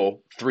Pro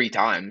Bowl 3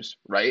 times,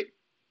 right?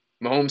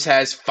 Mahomes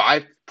has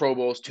 5 Pro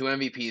Bowls, 2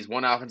 MVPs,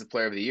 1 Offensive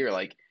Player of the Year.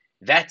 Like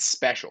that's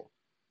special.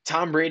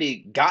 Tom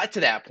Brady got to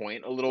that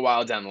point a little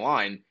while down the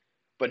line,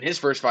 but in his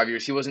first 5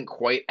 years, he wasn't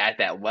quite at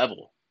that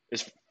level,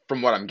 is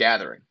from what I'm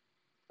gathering.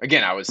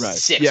 Again, I was Right.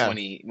 6 Yeah.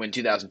 when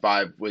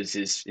 2005 was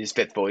his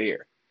fifth full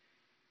year.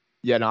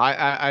 Yeah, no,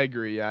 I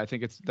agree. Yeah, I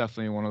think it's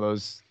definitely one of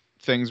those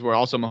things where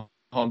also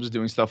Mahomes is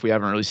doing stuff we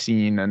haven't really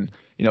seen, and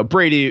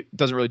Brady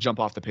doesn't really jump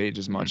off the page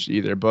as much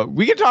either. But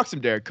we can talk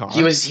some Derek Carr.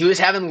 He was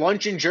having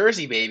lunch in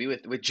Jersey, baby,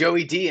 with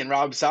Joey D and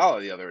Rob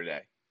Saleh the other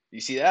day. You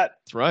see that?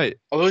 That's right.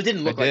 Although it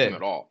didn't look like him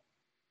at all.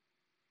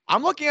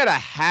 I'm looking at a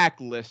hack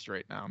list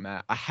right now,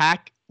 Matt. A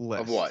hack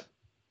list. Of what?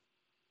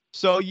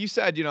 So you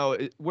said,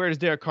 where does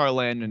Derek Carr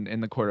land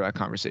in the quarterback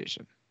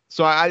conversation?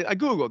 So I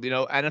Googled,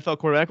 NFL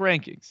quarterback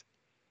rankings.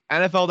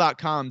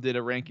 NFL.com did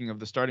a ranking of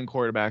the starting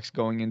quarterbacks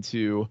going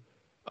into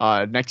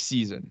next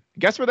season.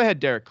 Guess where they had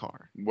Derek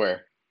Carr?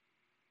 Where?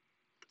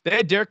 They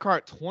had Derek Carr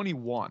at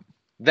 21.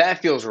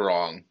 That feels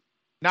wrong.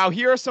 Now,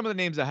 here are some of the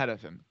names ahead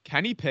of him.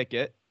 Kenny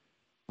Pickett,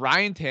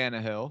 Ryan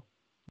Tannehill,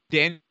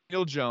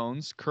 Daniel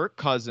Jones, Kirk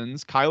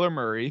Cousins, Kyler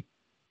Murray,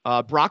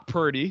 Brock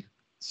Purdy,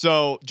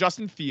 so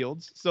Justin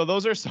Fields. So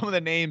those are some of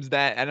the names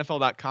that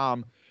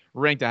NFL.com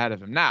ranked ahead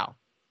of him. Now,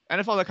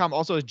 NFL.com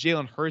also has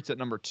Jalen Hurts at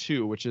number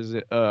 2, which is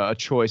a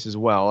choice as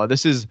well.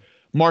 This is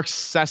Mark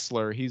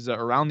Sessler. He's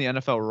around the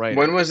NFL right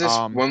now. When was this?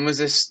 When was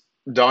this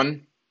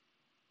done?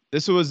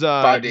 This was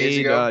 5 days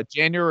ago?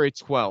 January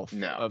 12th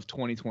No. of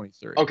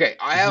 2023. Okay,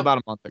 this is about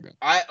a month ago.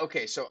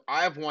 So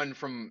I have one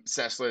from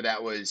Sessler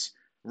that was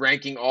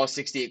ranking all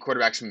 68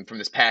 quarterbacks from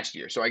this past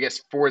year. So I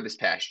guess for this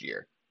past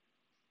year.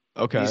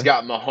 Okay. He's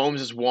got Mahomes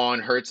as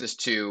 1, Hurts as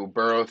 2,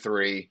 Burrow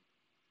 3,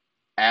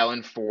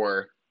 Allen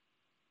 4.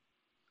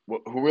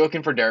 Who are we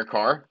looking for? Derek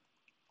Carr?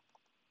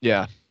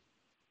 Yeah.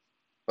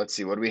 Let's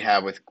see. What do we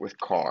have with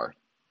Carr?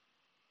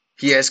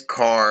 He has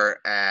Carr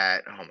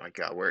at, oh my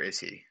God, where is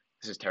he?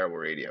 This is terrible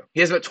radio.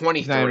 He has about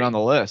 23. He's not even on the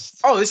list.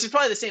 Oh, this is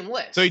probably the same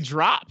list. So he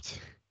dropped.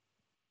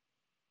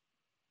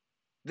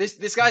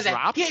 This guy's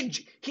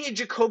he had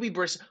Jacoby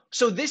Brissett.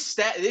 So this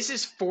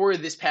is for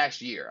this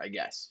past year, I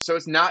guess. So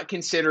it's not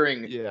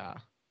considering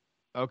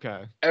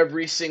Okay.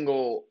 every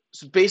single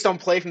based on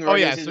play from the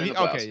regular season and the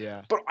playoffs. Okay,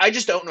 yeah. But I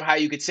just don't know how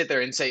you could sit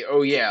there and say,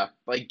 "Oh yeah,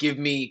 like give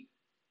me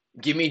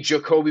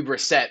Jacoby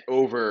Brissett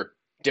over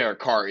Derek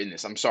Carr in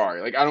this." I'm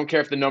sorry. Like I don't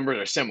care if the numbers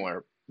are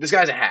similar. This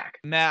guy's a hack.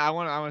 Matt, I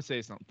want to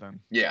say something.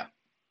 Yeah.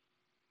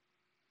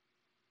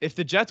 If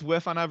the Jets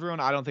whiff on everyone,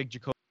 I don't think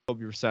Jacoby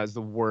Brissett is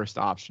the worst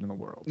option in the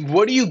world.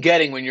 What are you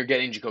getting when you're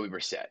getting Jacoby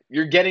Brissett?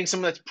 You're getting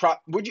someone that's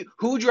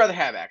who would you rather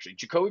have actually?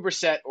 Jacoby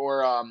Brissett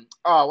or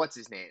what's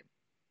his name?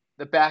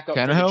 The backup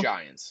for the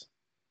Giants.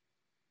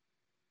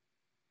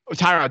 Oh,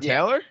 Tyrod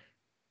Taylor?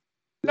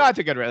 No, I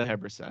think I'd rather have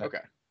Brissett. Okay.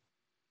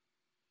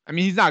 I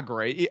mean, he's not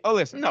great.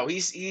 Listen. No,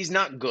 he's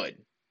not good.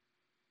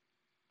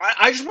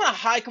 I just want a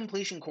high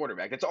completion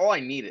quarterback. That's all I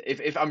need.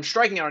 If I'm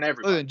striking out on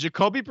everybody. Listen,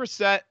 Jacoby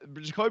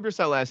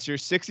Brissett last year,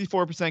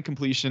 64%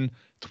 completion,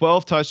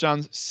 12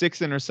 touchdowns, 6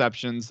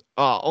 interceptions,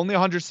 only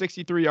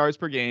 163 yards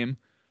per game.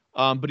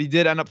 But he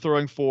did end up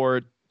throwing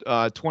for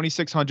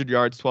 2,600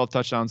 yards, 12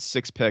 touchdowns,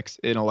 6 picks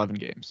in 11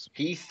 games.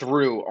 He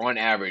threw on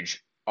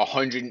average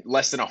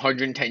less than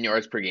 110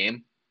 yards per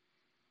game.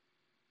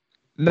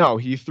 No,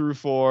 he threw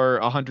for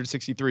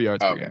 163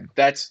 yards per game.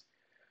 That's,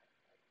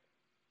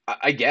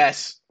 I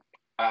guess.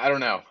 I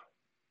don't know.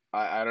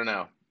 I don't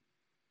know.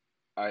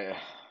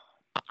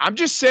 I'm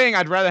just saying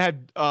I'd rather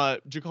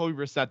have Jacoby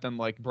Brissett than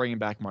like bringing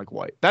back Mike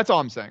White. That's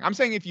all I'm saying. I'm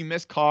saying if you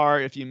miss Carr,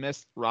 if you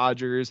miss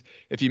Rodgers,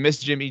 if you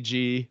miss Jimmy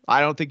G,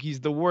 I don't think he's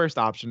the worst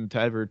option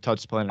to ever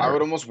touch the planet. I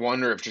would almost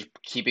wonder if just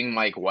keeping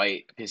Mike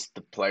White because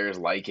the players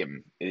like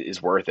him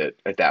is worth it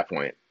at that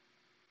point.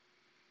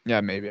 Yeah,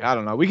 maybe. I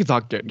don't know. We could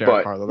talk Derek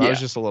Carr though. That was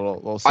just a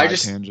little side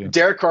tangent.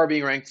 Derek Carr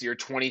being ranked your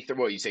 23rd,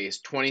 what you say his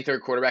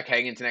 23rd quarterback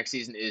heading into next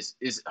season is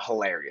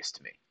hilarious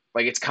to me.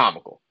 Like it's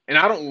comical. And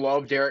I don't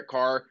love Derek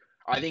Carr.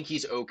 I think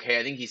he's okay.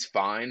 I think he's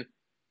fine.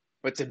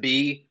 But to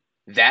be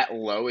that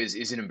low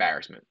is an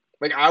embarrassment.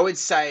 Like I would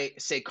say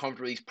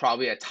comfortably he's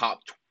probably a top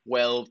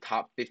 12,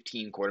 top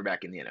 15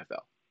 quarterback in the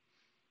NFL.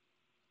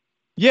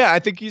 Yeah, I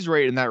think he's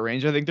right in that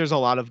range. I think there's a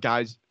lot of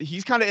guys.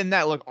 He's kind of in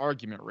that like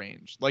argument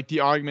range, like the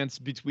arguments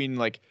between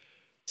like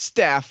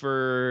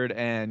Stafford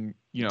and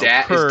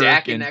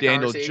Kirk and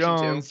Daniel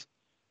Jones. Too?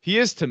 He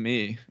is to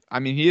me. I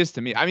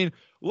mean,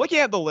 looking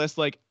at the list,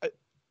 like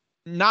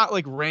not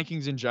like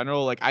rankings in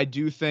general. Like I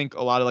do think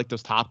a lot of like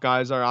those top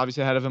guys are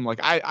obviously ahead of him.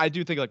 Like I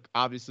do think like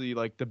obviously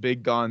like the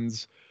big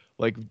guns,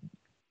 like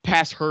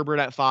past Herbert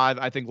at 5.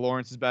 I think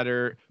Lawrence is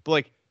better, but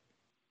like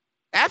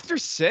after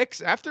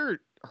 6,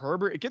 after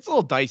Herbert, it gets a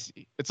little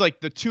dicey. It's like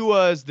the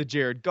Tuas, the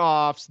Jared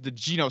Goffs, the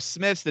Geno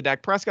Smiths, the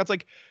Dak Prescott's.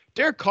 Like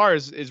Derek Carr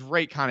is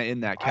right kind of in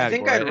that I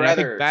think category, I'd and I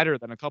think rather better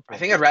than a couple I of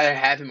think them. I'd rather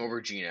have him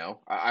over Geno.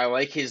 I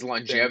like his Same.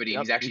 longevity,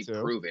 and Yep, he's me actually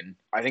too. proven.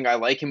 I think I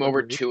like him over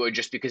Agreed. Tua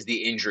just because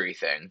the injury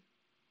thing.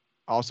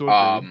 Also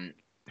agreed.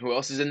 Who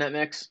else is in that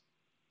mix?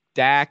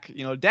 Dak,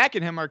 Dak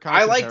and him are kind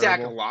I of like Dak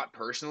a comparable. lot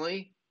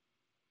personally,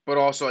 but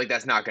also like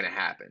that's not going to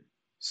happen.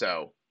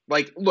 So,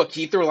 like, look,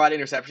 he threw a lot of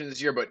interceptions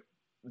this year, but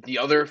the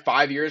other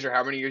 5 years or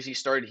how many years he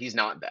started, he's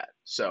not that.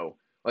 So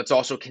let's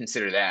also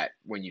consider that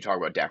when you talk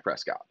about Dak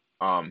Prescott.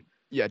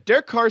 Yeah,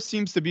 Derek Carr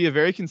seems to be a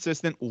very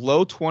consistent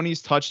low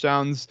 20s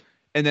touchdowns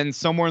and then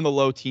somewhere in the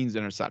low teens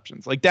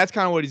interceptions. Like that's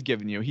kind of what he's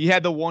giving you. He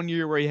had the 1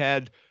 year where he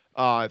had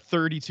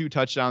 32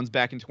 touchdowns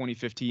back in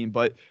 2015,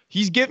 but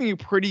he's giving you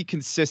pretty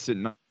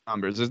consistent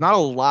numbers. There's not a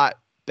lot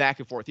back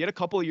and forth. He had a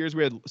couple of years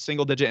where he had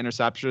single digit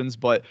interceptions,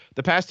 but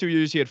the past 2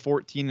 years he had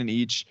 14 in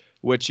each,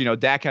 which,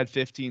 Dak had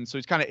 15. So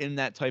he's kind of in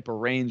that type of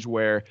range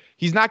where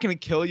he's not going to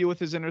kill you with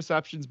his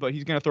interceptions, but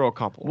he's going to throw a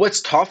couple. What's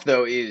tough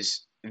though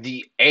is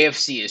the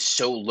AFC is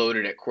so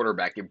loaded at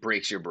quarterback it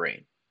breaks your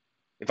brain.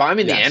 If I'm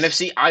in the Yes.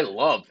 NFC, I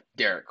love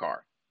Derek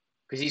Carr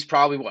because he's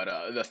probably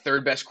the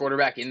third best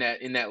quarterback in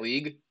that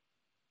league,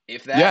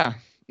 if that.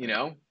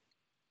 Yeah.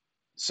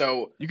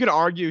 So you could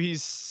argue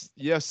he's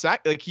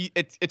like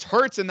it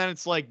hurts and then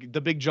it's like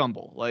the big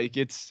jumble. Like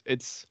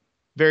it's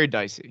very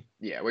dicey.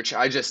 Yeah, which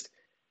I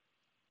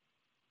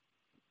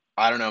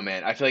don't know,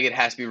 man. I feel like it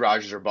has to be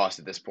Rodgers or bust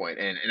at this point.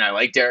 And I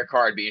like Derek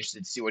Carr. I'd be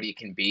interested to see what he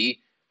can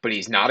be, but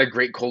he's not a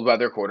great cold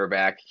weather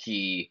quarterback.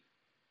 I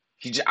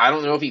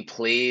don't know if he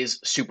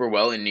plays super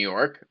well in New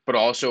York, but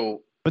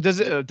also. But does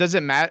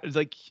it matter?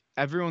 Like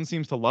everyone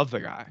seems to love the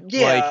guy.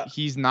 Yeah. Like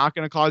he's not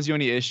going to cause you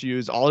any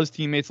issues. All his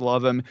teammates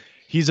love him.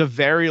 He's a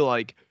very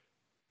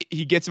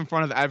he gets in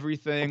front of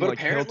everything. But like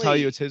he'll tell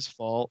you it's his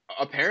fault.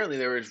 Apparently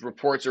there was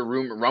reports or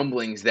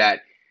rumblings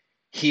that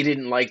he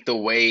didn't like the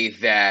way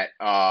that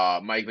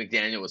Mike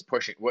McDaniel was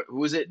pushing. Who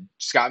was it?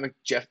 Josh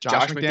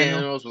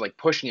McDaniels was like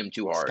pushing him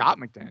too hard. Scott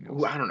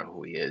McDaniels. I don't know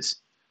who he is.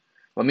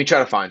 Let me try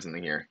to find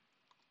something here.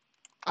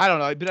 I don't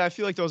know, but I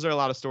feel like those are a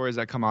lot of stories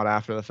that come out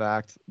after the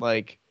fact.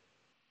 Like,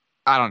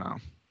 I don't know.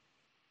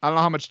 I don't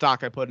know how much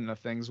stock I put into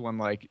things when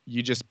like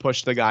you just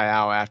push the guy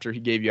out after he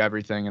gave you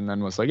everything and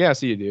then was like, yeah,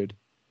 see you, dude.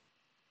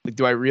 Like,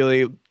 do I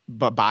really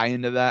buy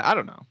into that? I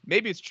don't know.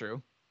 Maybe it's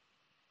true.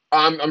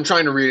 I'm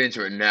trying to read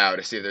into it now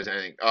to see if there's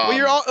anything. Well,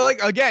 you're all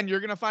like, again, you're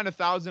gonna find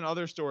 1,000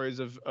 other stories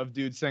of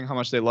dudes saying how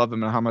much they love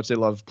him and how much they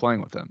love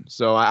playing with him.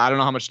 So I don't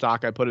know how much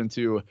stock I put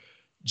into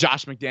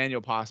Josh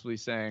McDaniel possibly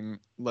saying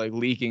like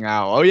leaking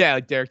out. Oh yeah,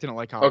 like Derek didn't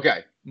like how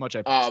much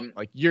I pushed.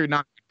 Like you're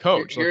not a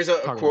coach. Here's a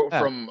quote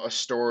from a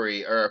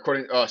story, or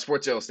according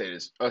Sports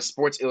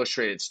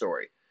Illustrated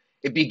story.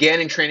 It began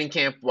in training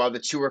camp. While the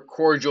two were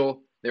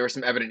cordial, there were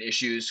some evident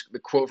issues. The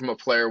quote from a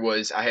player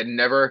was, "I had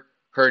never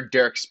heard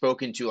Derek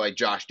spoken to like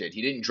Josh did.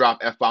 He didn't drop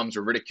F-bombs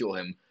or ridicule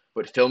him,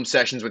 but film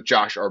sessions with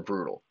Josh are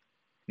brutal."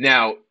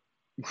 Now,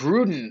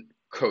 Gruden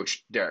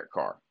coached Derek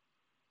Carr,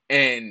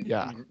 and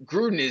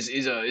Gruden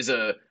is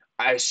a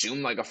I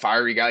assume like a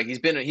fiery guy. Like he's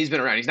been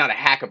around. He's not a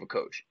hack of a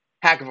coach.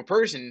 Hack of a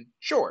person,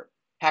 sure.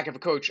 Hack of a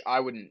coach, I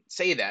wouldn't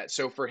say that.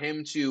 So for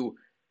him to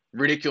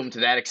ridicule him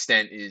to that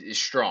extent is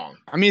strong.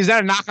 I mean, is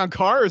that a knock on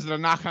Carr or is it a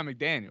knock on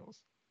McDaniels?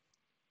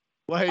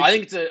 Like, I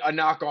think it's a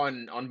knock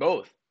on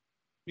both.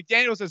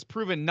 McDaniels has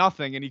proven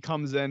nothing, and he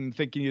comes in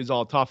thinking he's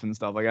all tough and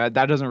stuff. Like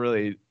that doesn't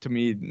really, to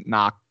me,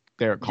 knock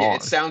Derek Carr. Yeah,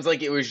 it sounds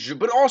like it was,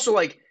 but also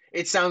like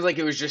it sounds like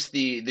it was just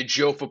the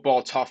Joe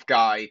Football tough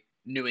guy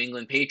New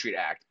England Patriot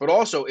act. But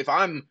also, if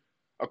I'm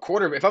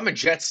a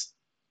Jets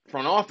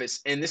front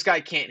office and this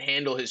guy can't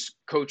handle his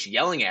coach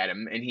yelling at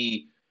him and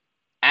he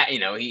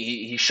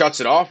shuts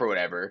it off or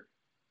whatever.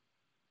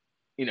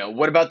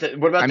 What about the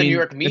New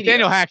York media?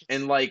 Nathaniel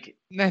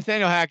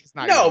Hackett is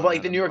not. No, but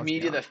like the New York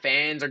media, the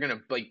fans are gonna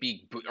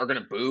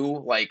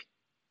boo. Like,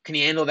 can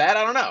you handle that?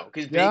 I don't know,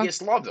 because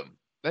Vegas loved him.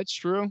 That's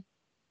true.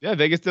 Yeah,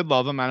 Vegas did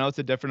love him. I know it's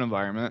a different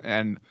environment,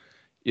 and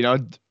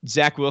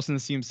Zach Wilson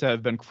seems to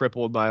have been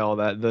crippled by all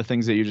that, the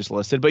things that you just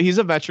listed. But he's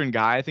a veteran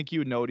guy. I think he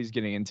would know what he's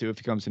getting into if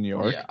he comes to New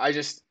York. Yeah,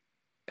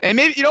 And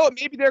maybe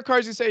maybe Derek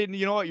Carr's gonna say,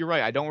 you know what, you're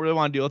right. I don't really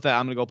want to deal with that.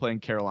 I'm gonna go play in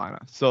Carolina.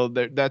 So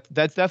that's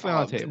definitely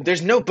on the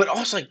table. But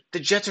also like the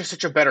Jets are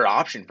such a better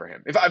option for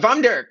him. If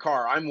I'm Derek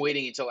Carr, I'm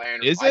waiting until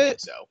Aaron. Is it?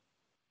 So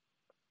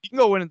you can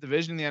go win a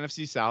division in the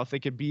NFC South. They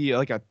could be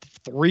like a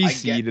 3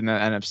 seed in the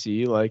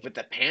NFC. Like with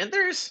the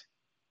Panthers.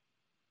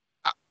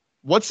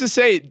 What's to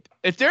say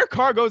if Derek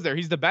Carr goes there,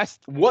 he's the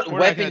best. What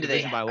weapon do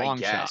they have? By a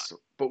long shot.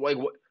 But like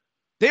what?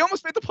 They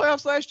almost made the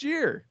playoffs last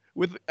year.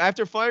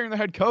 After firing their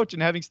head coach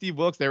and having Steve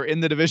Wilkes, they were in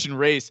the division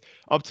race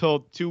up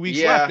till 2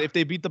 weeks left. If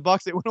they beat the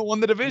Bucs, they would have won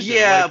the division.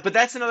 Yeah, but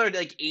that's another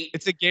 8.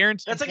 It's a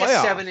guarantee. That's like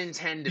playoff. a 7-10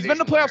 division. He's been in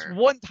the playoffs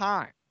one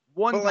time.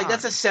 But like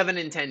that's a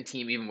 7-10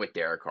 team even with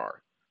Derek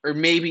Carr, or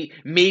maybe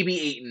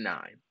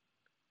 8-9.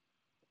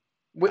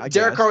 With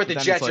Derek Carr with the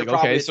Jets, like,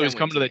 okay, so he's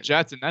coming to the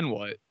Jets, and then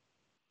what?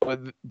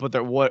 But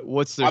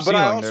what's their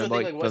ceiling? They're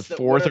like the 4th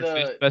or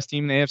 5th best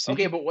team in the AFC.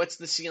 Okay, but what's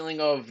the ceiling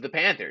of the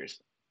Panthers?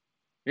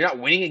 You're not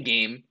winning a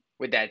game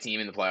with that team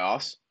in the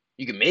playoffs.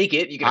 You can make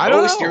it. You can I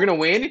don't host. know. You're gonna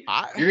win.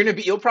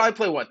 You'll probably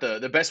play what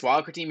the best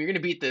wildcard team. You're gonna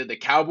beat the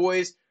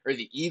Cowboys or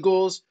the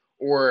Eagles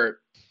or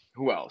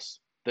who else?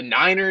 The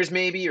Niners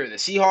maybe or the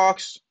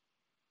Seahawks.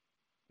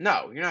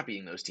 No, you're not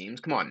beating those teams.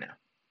 Come on now.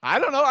 I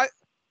don't know.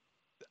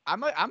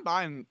 I'm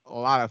buying a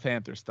lot of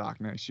Panther stock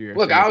next year.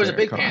 Look, If you're I was a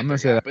Derek big Carr. Panther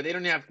guy, but they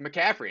don't have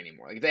McCaffrey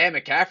anymore. Like if they have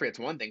McCaffrey, it's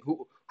one thing.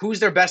 Who's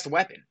their best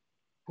weapon?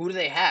 Who do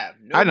they have?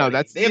 I know Nobody.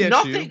 that's They the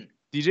have issue. nothing.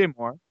 DJ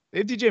Moore. They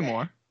have DJ Eh,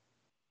 Moore.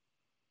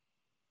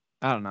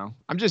 I don't know.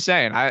 I'm just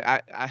saying.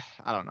 I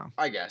don't know.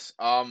 I guess.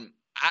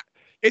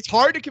 It's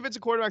hard to convince a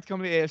quarterback to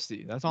come to the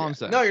AFC. That's all I'm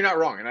saying. No, you're not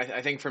wrong. And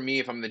I think for me,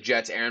 if I'm the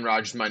Jets, Aaron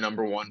Rodgers is my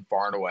number one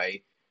far and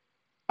away.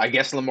 I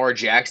guess Lamar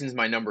Jackson's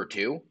my number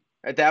two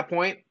at that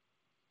point,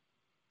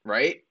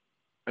 right?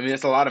 I mean,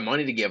 that's a lot of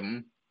money to give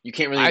him. You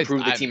can't really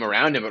improve the team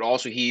around him, but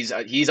also he's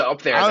up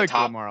there as a top.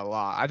 I like Lamar a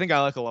lot. I think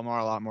I like Lamar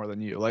a lot more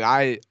than you. Like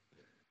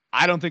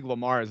I don't think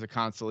Lamar is a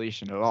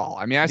consolation at all.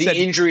 I mean, the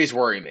injuries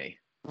worry me.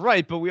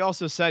 Right, but we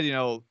also said,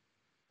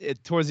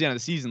 towards the end of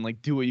the season,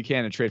 like do what you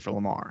can to trade for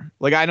Lamar.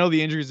 Like I know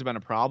the injuries have been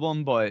a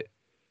problem, but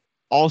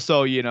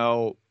also,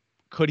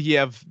 could he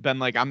have been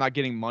like, I'm not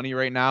getting money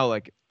right now.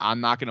 Like I'm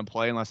not going to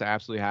play unless I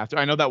absolutely have to.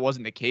 I know that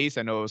wasn't the case.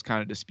 I know it was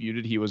kind of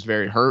disputed. He was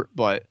very hurt,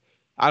 but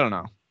I don't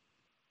know.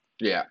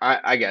 Yeah,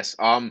 I guess.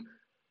 Do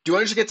you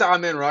want to just get to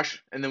Odd-Man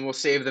Rush and then we'll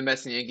save the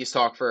Mets and Yankees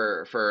talk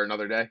for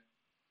another day?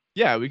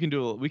 Yeah, we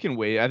can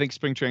wait. I think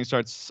spring training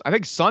starts,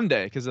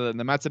 Sunday, because the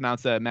Mets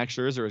announced that Max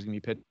Scherzer is going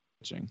to be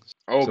pitching.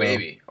 Oh,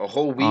 baby. A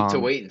whole week to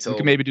wait until. We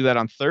can maybe do that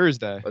on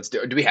Thursday. Let's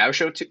do we have a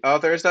show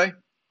Thursday?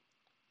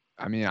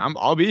 I mean,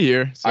 I'll be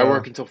here. So. I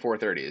work until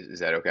 4:30. Is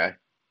that okay?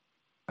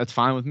 That's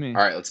fine with me.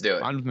 All right, let's do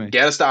it. Fine with me.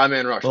 Get us to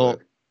Odd-Man Rush,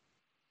 Luke.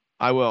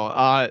 I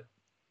will.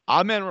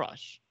 Odd-Man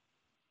Rush.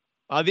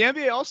 The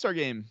NBA All-Star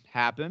Game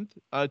happened.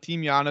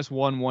 Team Giannis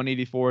won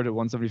 184 to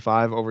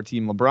 175 over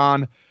Team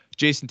LeBron.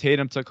 Jason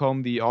Tatum took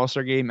home the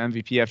All-Star Game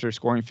MVP after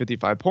scoring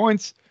 55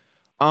 points.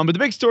 But the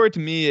big story to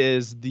me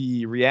is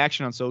the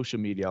reaction on social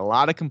media. A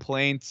lot of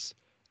complaints.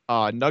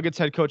 Nuggets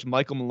head coach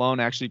Michael Malone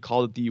actually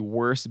called it the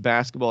worst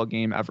basketball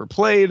game ever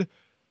played.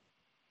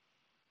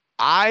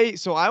 I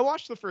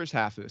watched the first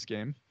half of this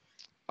game.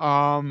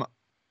 I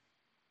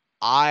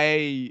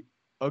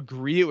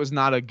agree it was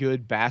not a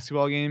good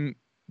basketball game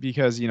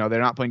because, they're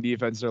not playing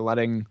defense. They're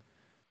letting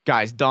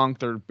guys dunk.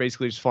 They're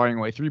basically just firing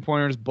away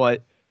three-pointers.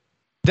 But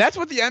that's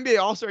what the NBA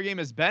All-Star Game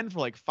has been for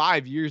like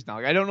 5 years now.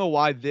 Like, I don't know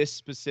why this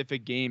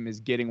specific game is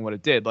getting what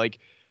it did. Like,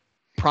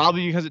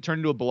 probably because it turned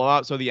into a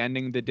blowout. So the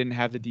ending that didn't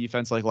have the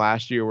defense like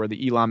last year where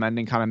the Elam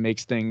ending kind of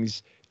makes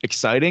things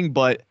exciting.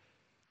 But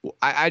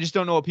I just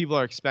don't know what people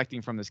are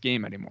expecting from this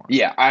game anymore.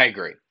 Yeah, I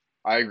agree.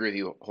 I agree with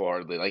you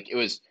wholeheartedly. Like, it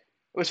was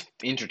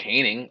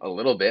entertaining a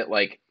little bit.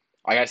 Like,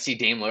 I got to see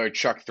Dame Lillard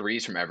chuck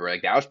threes from everywhere.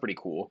 Like, that was pretty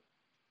cool.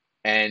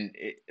 And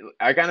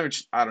I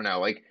don't know.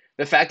 Like,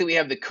 the fact that we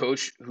have the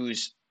coach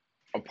who's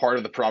a part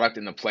of the product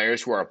and the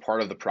players who are a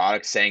part of the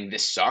product saying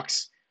this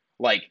sucks,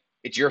 like,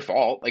 it's your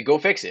fault. Like, go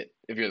fix it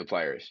if you're the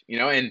players,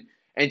 and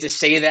to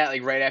say that,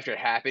 like, right after it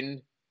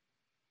happened.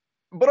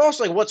 But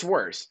also, like, what's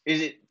worse?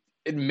 Is it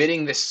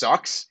admitting this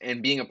sucks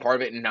and being a part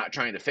of it and not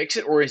trying to fix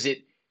it? Or is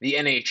it the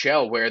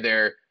NHL where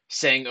they're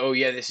saying, oh,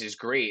 yeah, this is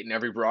great, and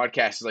every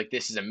broadcast is like,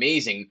 this is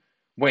amazing,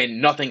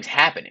 when nothing's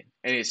happening,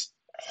 and it's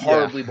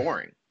horribly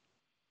boring.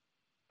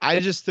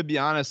 To be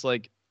honest,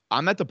 like,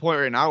 I'm at the point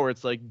right now where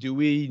it's like, do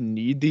we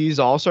need these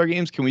All-Star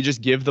games? Can we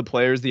just give the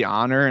players the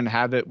honor and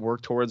have it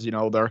work towards,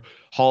 their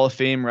Hall of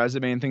Fame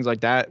resume and things like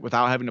that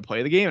without having to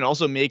play the game? It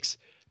also makes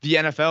the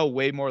NFL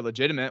way more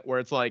legitimate, where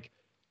it's like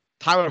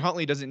Tyler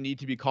Huntley doesn't need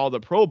to be called a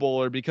Pro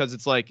Bowler because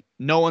it's like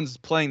no one's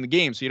playing the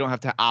game, so you don't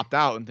have to opt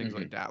out and things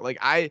like that. Like,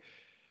 I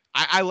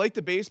like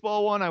the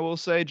baseball one, I will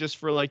say, just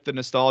for like the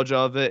nostalgia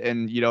of it.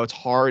 And, it's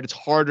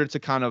harder to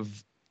kind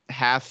of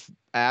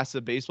half-ass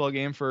a baseball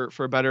game for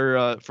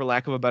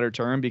lack of a better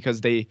term, because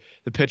the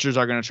pitchers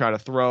are going to try to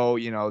throw,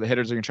 the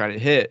hitters are going to try to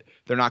hit.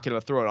 They're not going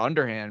to throw it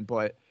underhand,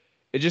 but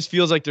it just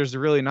feels like there's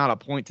really not a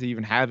point to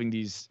even having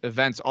these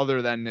events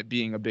other than it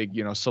being a big,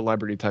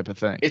 celebrity type of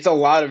thing. It's a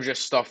lot of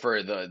just stuff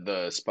for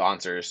the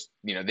sponsors.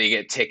 They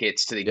get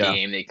tickets to the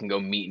game. They can go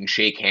meet and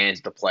shake hands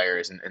with the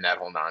players and that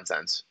whole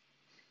nonsense.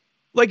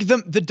 Like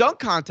the dunk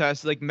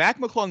contest, like Mac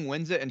McClung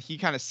wins it and he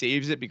kind of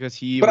saves it because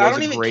he. But I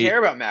don't even care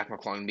about Mac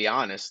McClung, to be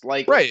honest.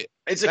 Like, right,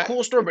 it's a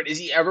cool story, but is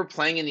he ever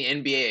playing in the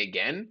NBA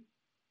again?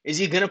 Is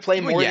he going to play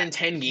more than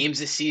 10 games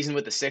this season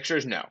with the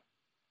Sixers? No,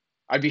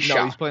 I'd be shocked.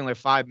 No, he's playing like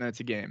 5 minutes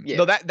a game. Yeah.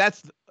 No,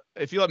 that's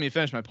if you let me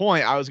finish my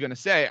point, I was going to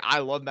say I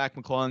love Mac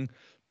McClung,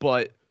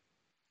 but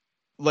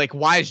like,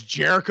 why is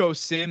Jericho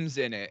Sims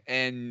in it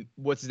and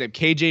what's his name,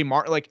 KJ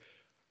Martin? Like,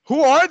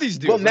 who are these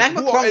dudes? Well, Mac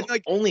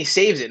McClung only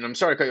saves it, and I'm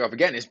sorry to cut you off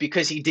again, is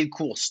because he did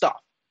cool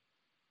stuff.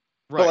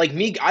 Right. But like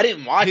me, I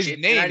didn't watch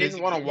it, and I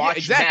didn't want to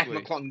watch Mac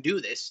McClung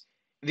do this.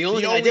 The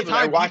only thing I did was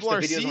I watched the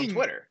videos on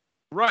Twitter.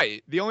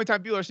 Right. The only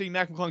time people are seeing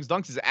Mac McClung's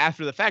dunks is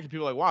after the fact, and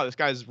people are like, wow, this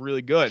guy's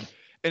really good.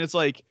 And it's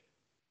like,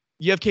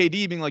 you have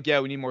KD being like, yeah,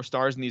 we need more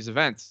stars in these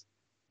events.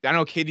 I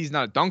know KD's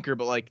not a dunker,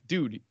 but like,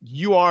 dude,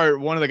 you are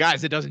one of the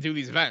guys that doesn't do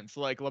these events.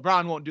 Like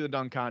LeBron won't do the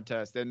dunk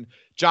contest, and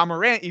John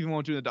Morant even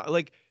won't do the dunk.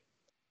 Like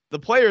the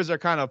players are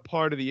kind of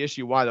part of the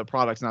issue why the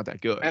product's not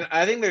that good. And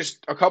I think there's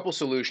a couple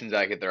solutions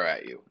I could throw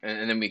at you,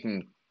 and then we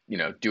can,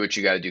 do what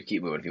you got to do,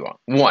 keep moving if you want.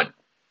 One,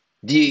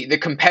 the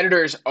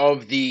competitors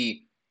of in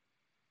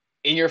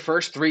your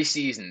first 3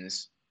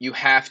 seasons, you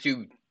have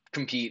to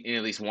compete in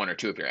at least 1 or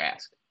 2 if you're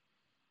asked.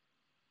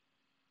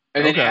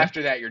 And then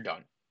after that, you're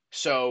done.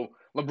 So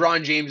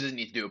LeBron James doesn't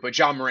need to do it, but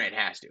John Morant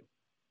has to.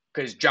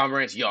 Because John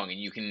Morant's young and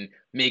you can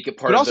make it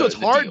part of the But also it's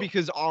hard deal.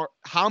 because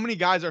how many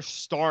guys are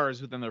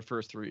stars within their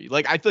first 3?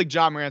 Like I feel like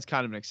John Morant's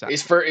kind of an exception.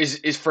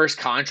 Is first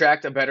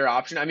contract a better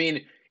option? I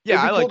mean,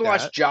 yeah, it'd be cool to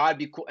that. watch Ja. It'd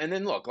be cool. And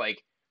then look,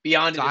 like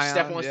beyond it, if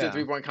Steph wants to do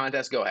a 3-point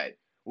contest, go ahead.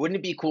 Wouldn't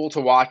it be cool to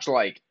watch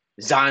like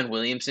Zion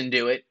Williamson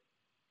do it?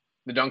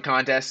 The dunk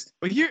contest?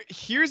 But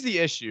here's the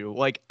issue.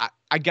 Like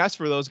I guess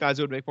for those guys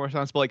it would make more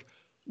sense, but like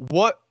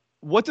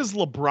what does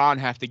LeBron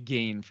have to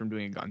gain from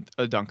doing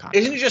a dunk contest?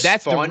 Isn't it just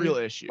That's fun? the real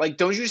issue. Like,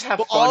 don't you just have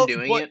fun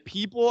doing it?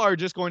 People are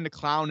just going to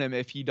clown him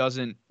if he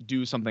doesn't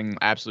do something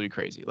absolutely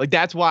crazy. Like,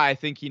 that's why I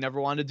think he never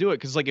wanted to do it.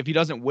 Because, like, if he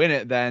doesn't win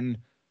it, then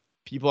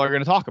people are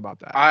going to talk about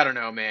that. I don't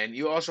know, man.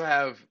 You also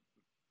have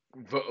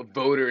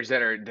voters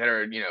that are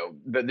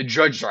the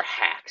judges are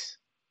hacks.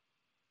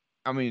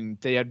 I mean,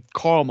 they had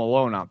Karl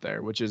Malone out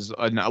there, which is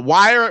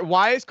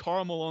why is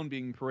Karl Malone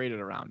being paraded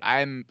around?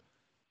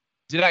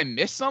 Did I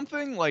miss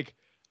something? Like,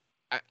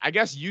 I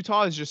guess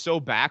Utah is just so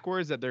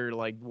backwards that they're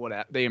like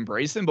they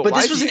embrace him. But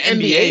why this was an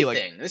NBA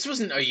thing. This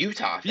wasn't a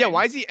Utah thing. Yeah,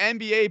 why is the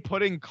NBA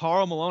putting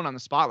Karl Malone on the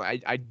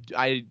spotlight?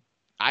 I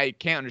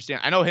can't understand.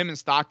 I know him and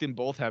Stockton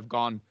both have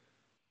gone.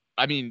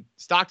 I mean,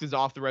 Stockton's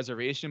off the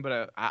reservation,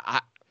 but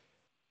I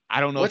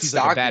don't know if he's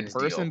like a bad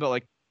person, but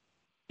like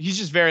he's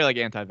just very like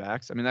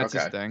anti-vax. I mean, that's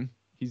his thing.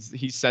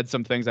 He's said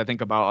some things I think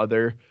about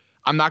other.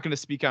 I'm not going to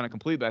speak on it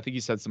completely, but I think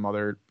he said some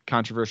other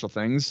controversial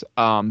things.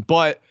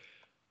 But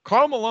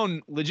Karl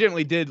Malone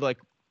legitimately did like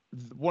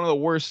one of the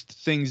worst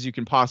things you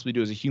can possibly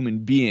do as a human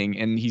being,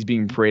 and he's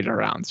being paraded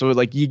around. So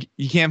like you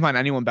can't find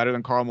anyone better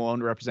than Karl Malone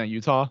to represent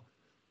Utah.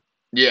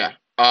 Yeah.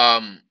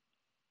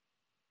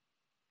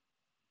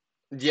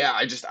 Yeah,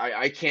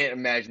 I can't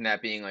imagine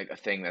that being like a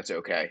thing that's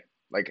okay.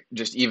 Like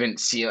just even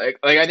see like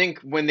I think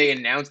when they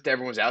announced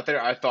everyone was out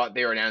there, I thought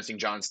they were announcing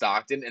John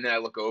Stockton, and then I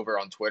look over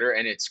on Twitter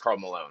and it's Karl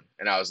Malone,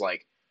 and I was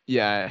like,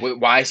 yeah,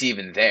 why is he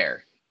even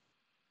there?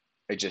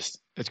 It's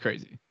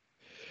crazy.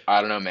 I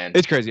don't know, man.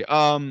 It's crazy.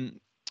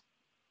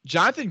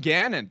 Jonathan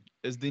Gannon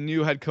is the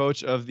new head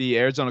coach of the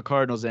Arizona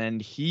Cardinals,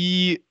 and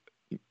you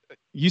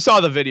saw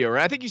the video,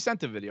 right? I think you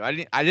sent the video.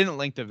 I didn't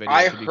link the video.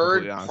 I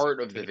heard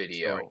part of the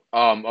video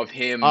of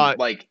him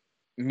like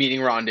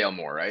meeting Rondale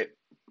Moore, right?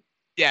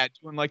 Yeah,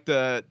 doing like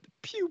the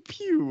pew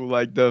pew,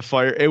 like the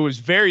fire. It was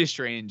very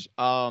strange.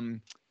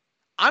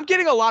 I'm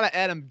getting a lot of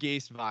Adam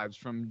Gase vibes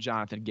from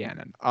Jonathan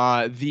Gannon.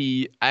 I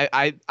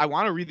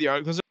want to read the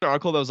article. There's an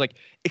article that was like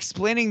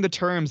explaining the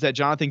terms that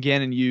Jonathan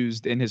Gannon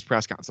used in his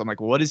press conference. I'm like,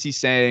 what is he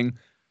saying?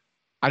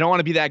 I don't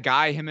want to be that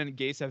guy. Him and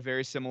Gase have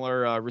very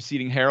similar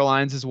receding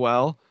hairlines as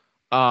well.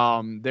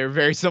 They're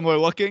very similar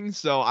looking,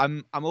 so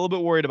I'm a little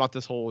bit worried about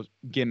this whole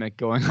gimmick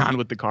going on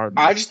with the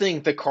Cardinals. I just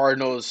think the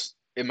Cardinals,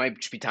 it might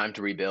just be time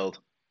to rebuild.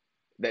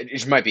 That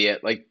just might be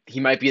it. Like he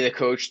might be the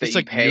coach that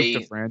you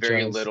pay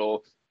very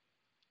little.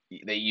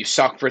 That you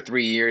suck for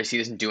 3 years, he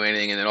doesn't do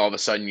anything, and then all of a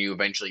sudden you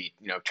eventually,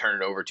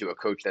 turn it over to a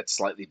coach that's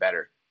slightly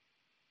better.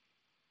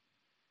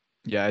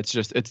 Yeah,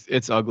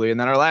 it's ugly. And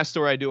then our last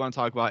story I do want to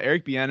talk about,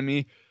 Eric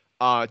Bieniemy,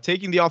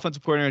 taking the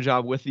offensive coordinator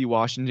job with the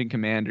Washington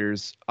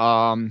Commanders.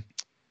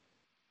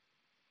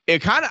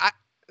 It kind of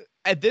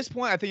at this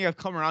point I think I've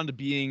come around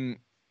to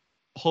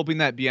hoping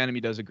that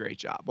Bieniemy does a great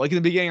job. Like in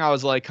the beginning, I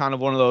was like kind of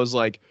one of those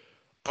like,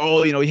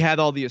 oh, he had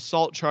all the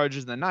assault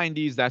charges in the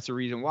 90s. That's the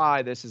reason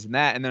why this is and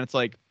that. And then it's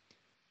like,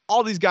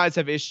 all these guys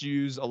have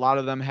issues. A lot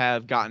of them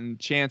have gotten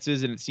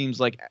chances, and it seems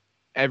like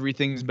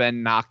everything's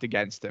been knocked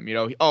against him.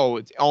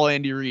 It's all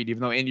Andy Reid,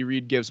 even though Andy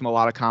Reid gives him a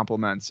lot of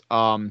compliments.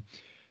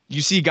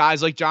 You see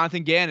guys like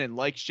Jonathan Gannon,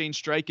 like Shane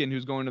Steichen,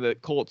 who's going to the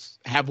Colts,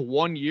 have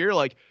 1 year.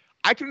 Like,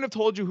 I couldn't have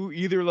told you who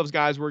either of those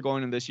guys were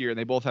going in this year, and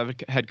they both have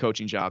a head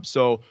coaching job.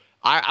 So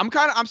I'm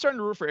starting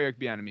to root for Eric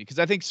Bieniemy because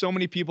I think so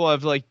many people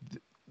have like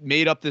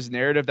made up this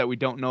narrative that we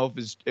don't know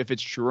if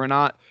it's true or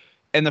not.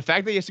 And the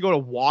fact that he has to go to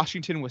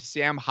Washington with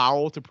Sam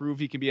Howell to prove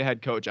he can be a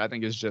head coach, I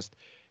think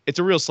it's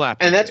a real slap.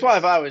 And that's why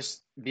if I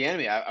was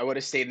Bieniemy, I would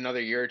have stayed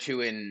another year or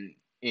two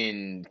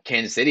in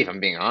Kansas City, if I'm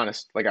being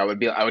honest. Like I would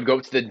go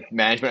up to the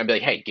management and be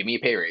like, hey, give me a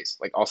pay raise.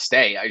 Like I'll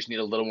stay. I just need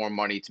a little more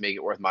money to make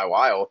it worth my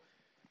while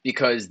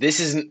because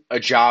this isn't a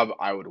job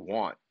I would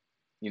want.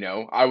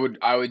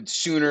 I would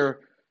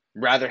sooner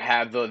rather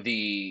have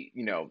the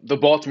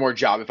Baltimore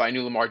job if I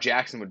knew Lamar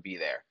Jackson would be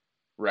there.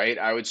 Right,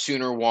 I would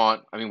sooner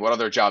want. I mean, what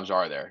other jobs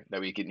are there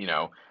that we could,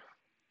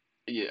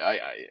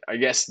 I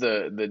guess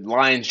the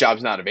Lions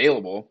job's not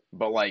available,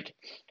 but like,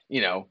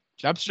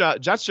 Jets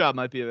job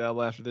might be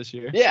available after this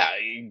year. Yeah,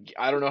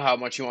 I don't know how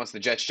much he wants the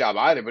Jets job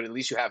either, but at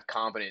least you have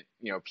competent,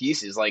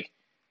 pieces. Like,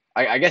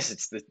 I guess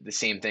it's the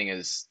same thing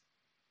as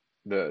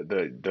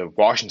the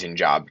Washington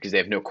job because they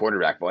have no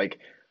quarterback. But like,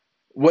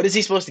 what is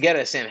he supposed to get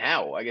out of Sam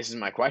Howell? I guess is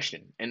my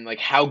question. And like,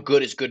 how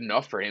good is good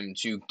enough for him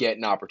to get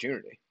an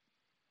opportunity?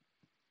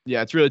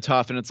 Yeah, it's really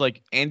tough, and it's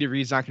like Andy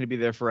Reid's not going to be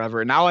there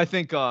forever. Now I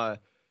think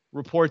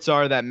reports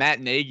are that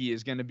Matt Nagy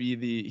is going to be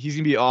he's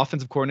going to be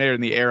offensive coordinator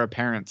and the heir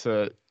apparent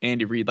to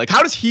Andy Reid. Like,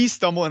 how does he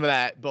stumble into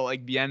that? But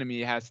like,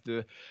 Bieniemy has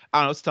to. I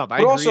don't know. It's tough. I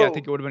But agree. also, I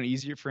think it would have been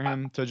easier for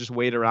him to just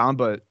wait around,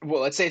 but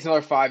well, let's say it's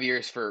another 5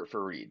 years for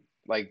Reid.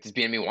 Like, does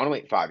BNB want to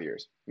wait 5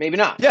 years? Maybe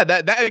not. yeah,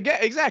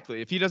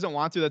 exactly. If he doesn't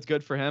want to, that's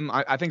good for him.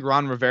 I think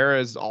Ron Rivera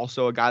is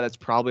also a guy that's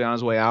probably on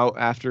his way out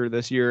after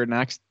this year or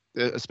next,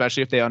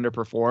 especially if they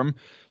underperform.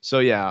 So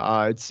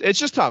yeah, it's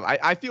just tough.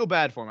 I feel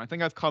bad for him. I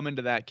think I've come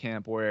into that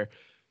camp where,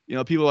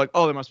 people are like,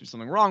 oh, there must be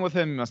something wrong with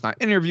him. He must not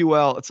interview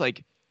well. It's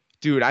like,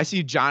 dude, I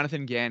see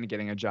Jonathan Gann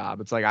getting a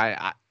job. It's like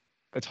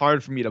it's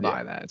hard for me to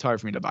buy that. It's hard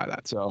for me to buy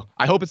that. So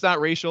I hope it's not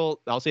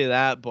racial. I'll say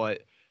that,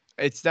 but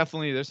it's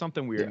definitely there's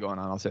something weird going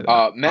on. I'll say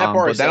that. Matt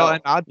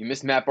Barzell. You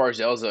missed Matt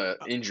Barzell's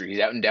injury. He's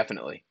out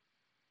indefinitely.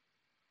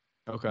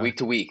 Okay. Week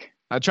to week.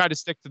 I tried to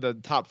stick to the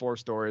top 4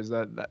 stories.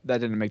 That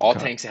didn't make the all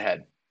cut. tanks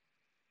ahead.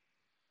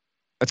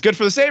 That's good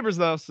for the Sabres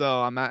though. So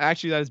I'm not,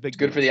 actually that is big. It's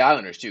good for the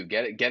Islanders too.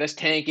 Get us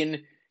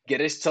tanking. Get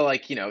us to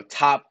like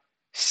top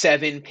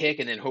 7 pick,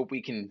 and then hope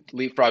we can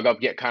leapfrog up.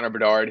 Get Connor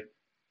Bedard.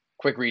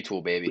 Quick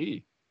retool,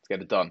 baby. Let's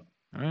get it done.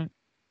 All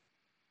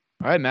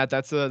right, Matt.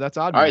 That's odd.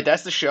 All right,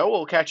 that's the show.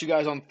 We'll catch you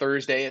guys on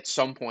Thursday at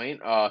some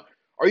point. Are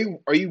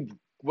you?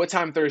 What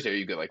time Thursday are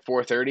you good? Like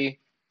 4:30?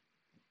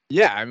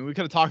 Yeah, I mean we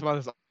could have talked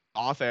about this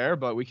off air,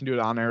 but we can do it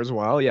on air as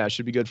well. Yeah, it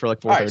should be good for like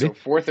 4:30. All right, so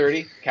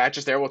 4:30. Catch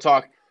us there. We'll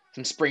talk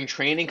some spring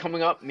training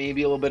coming up.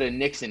 Maybe a little bit of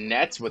Knicks and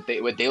Nets. What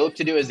they look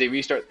to do as they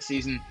restart the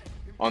season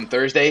on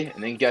Thursday,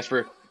 and then guess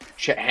for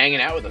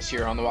hanging out with us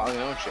here on the Watling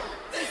and Owen Show.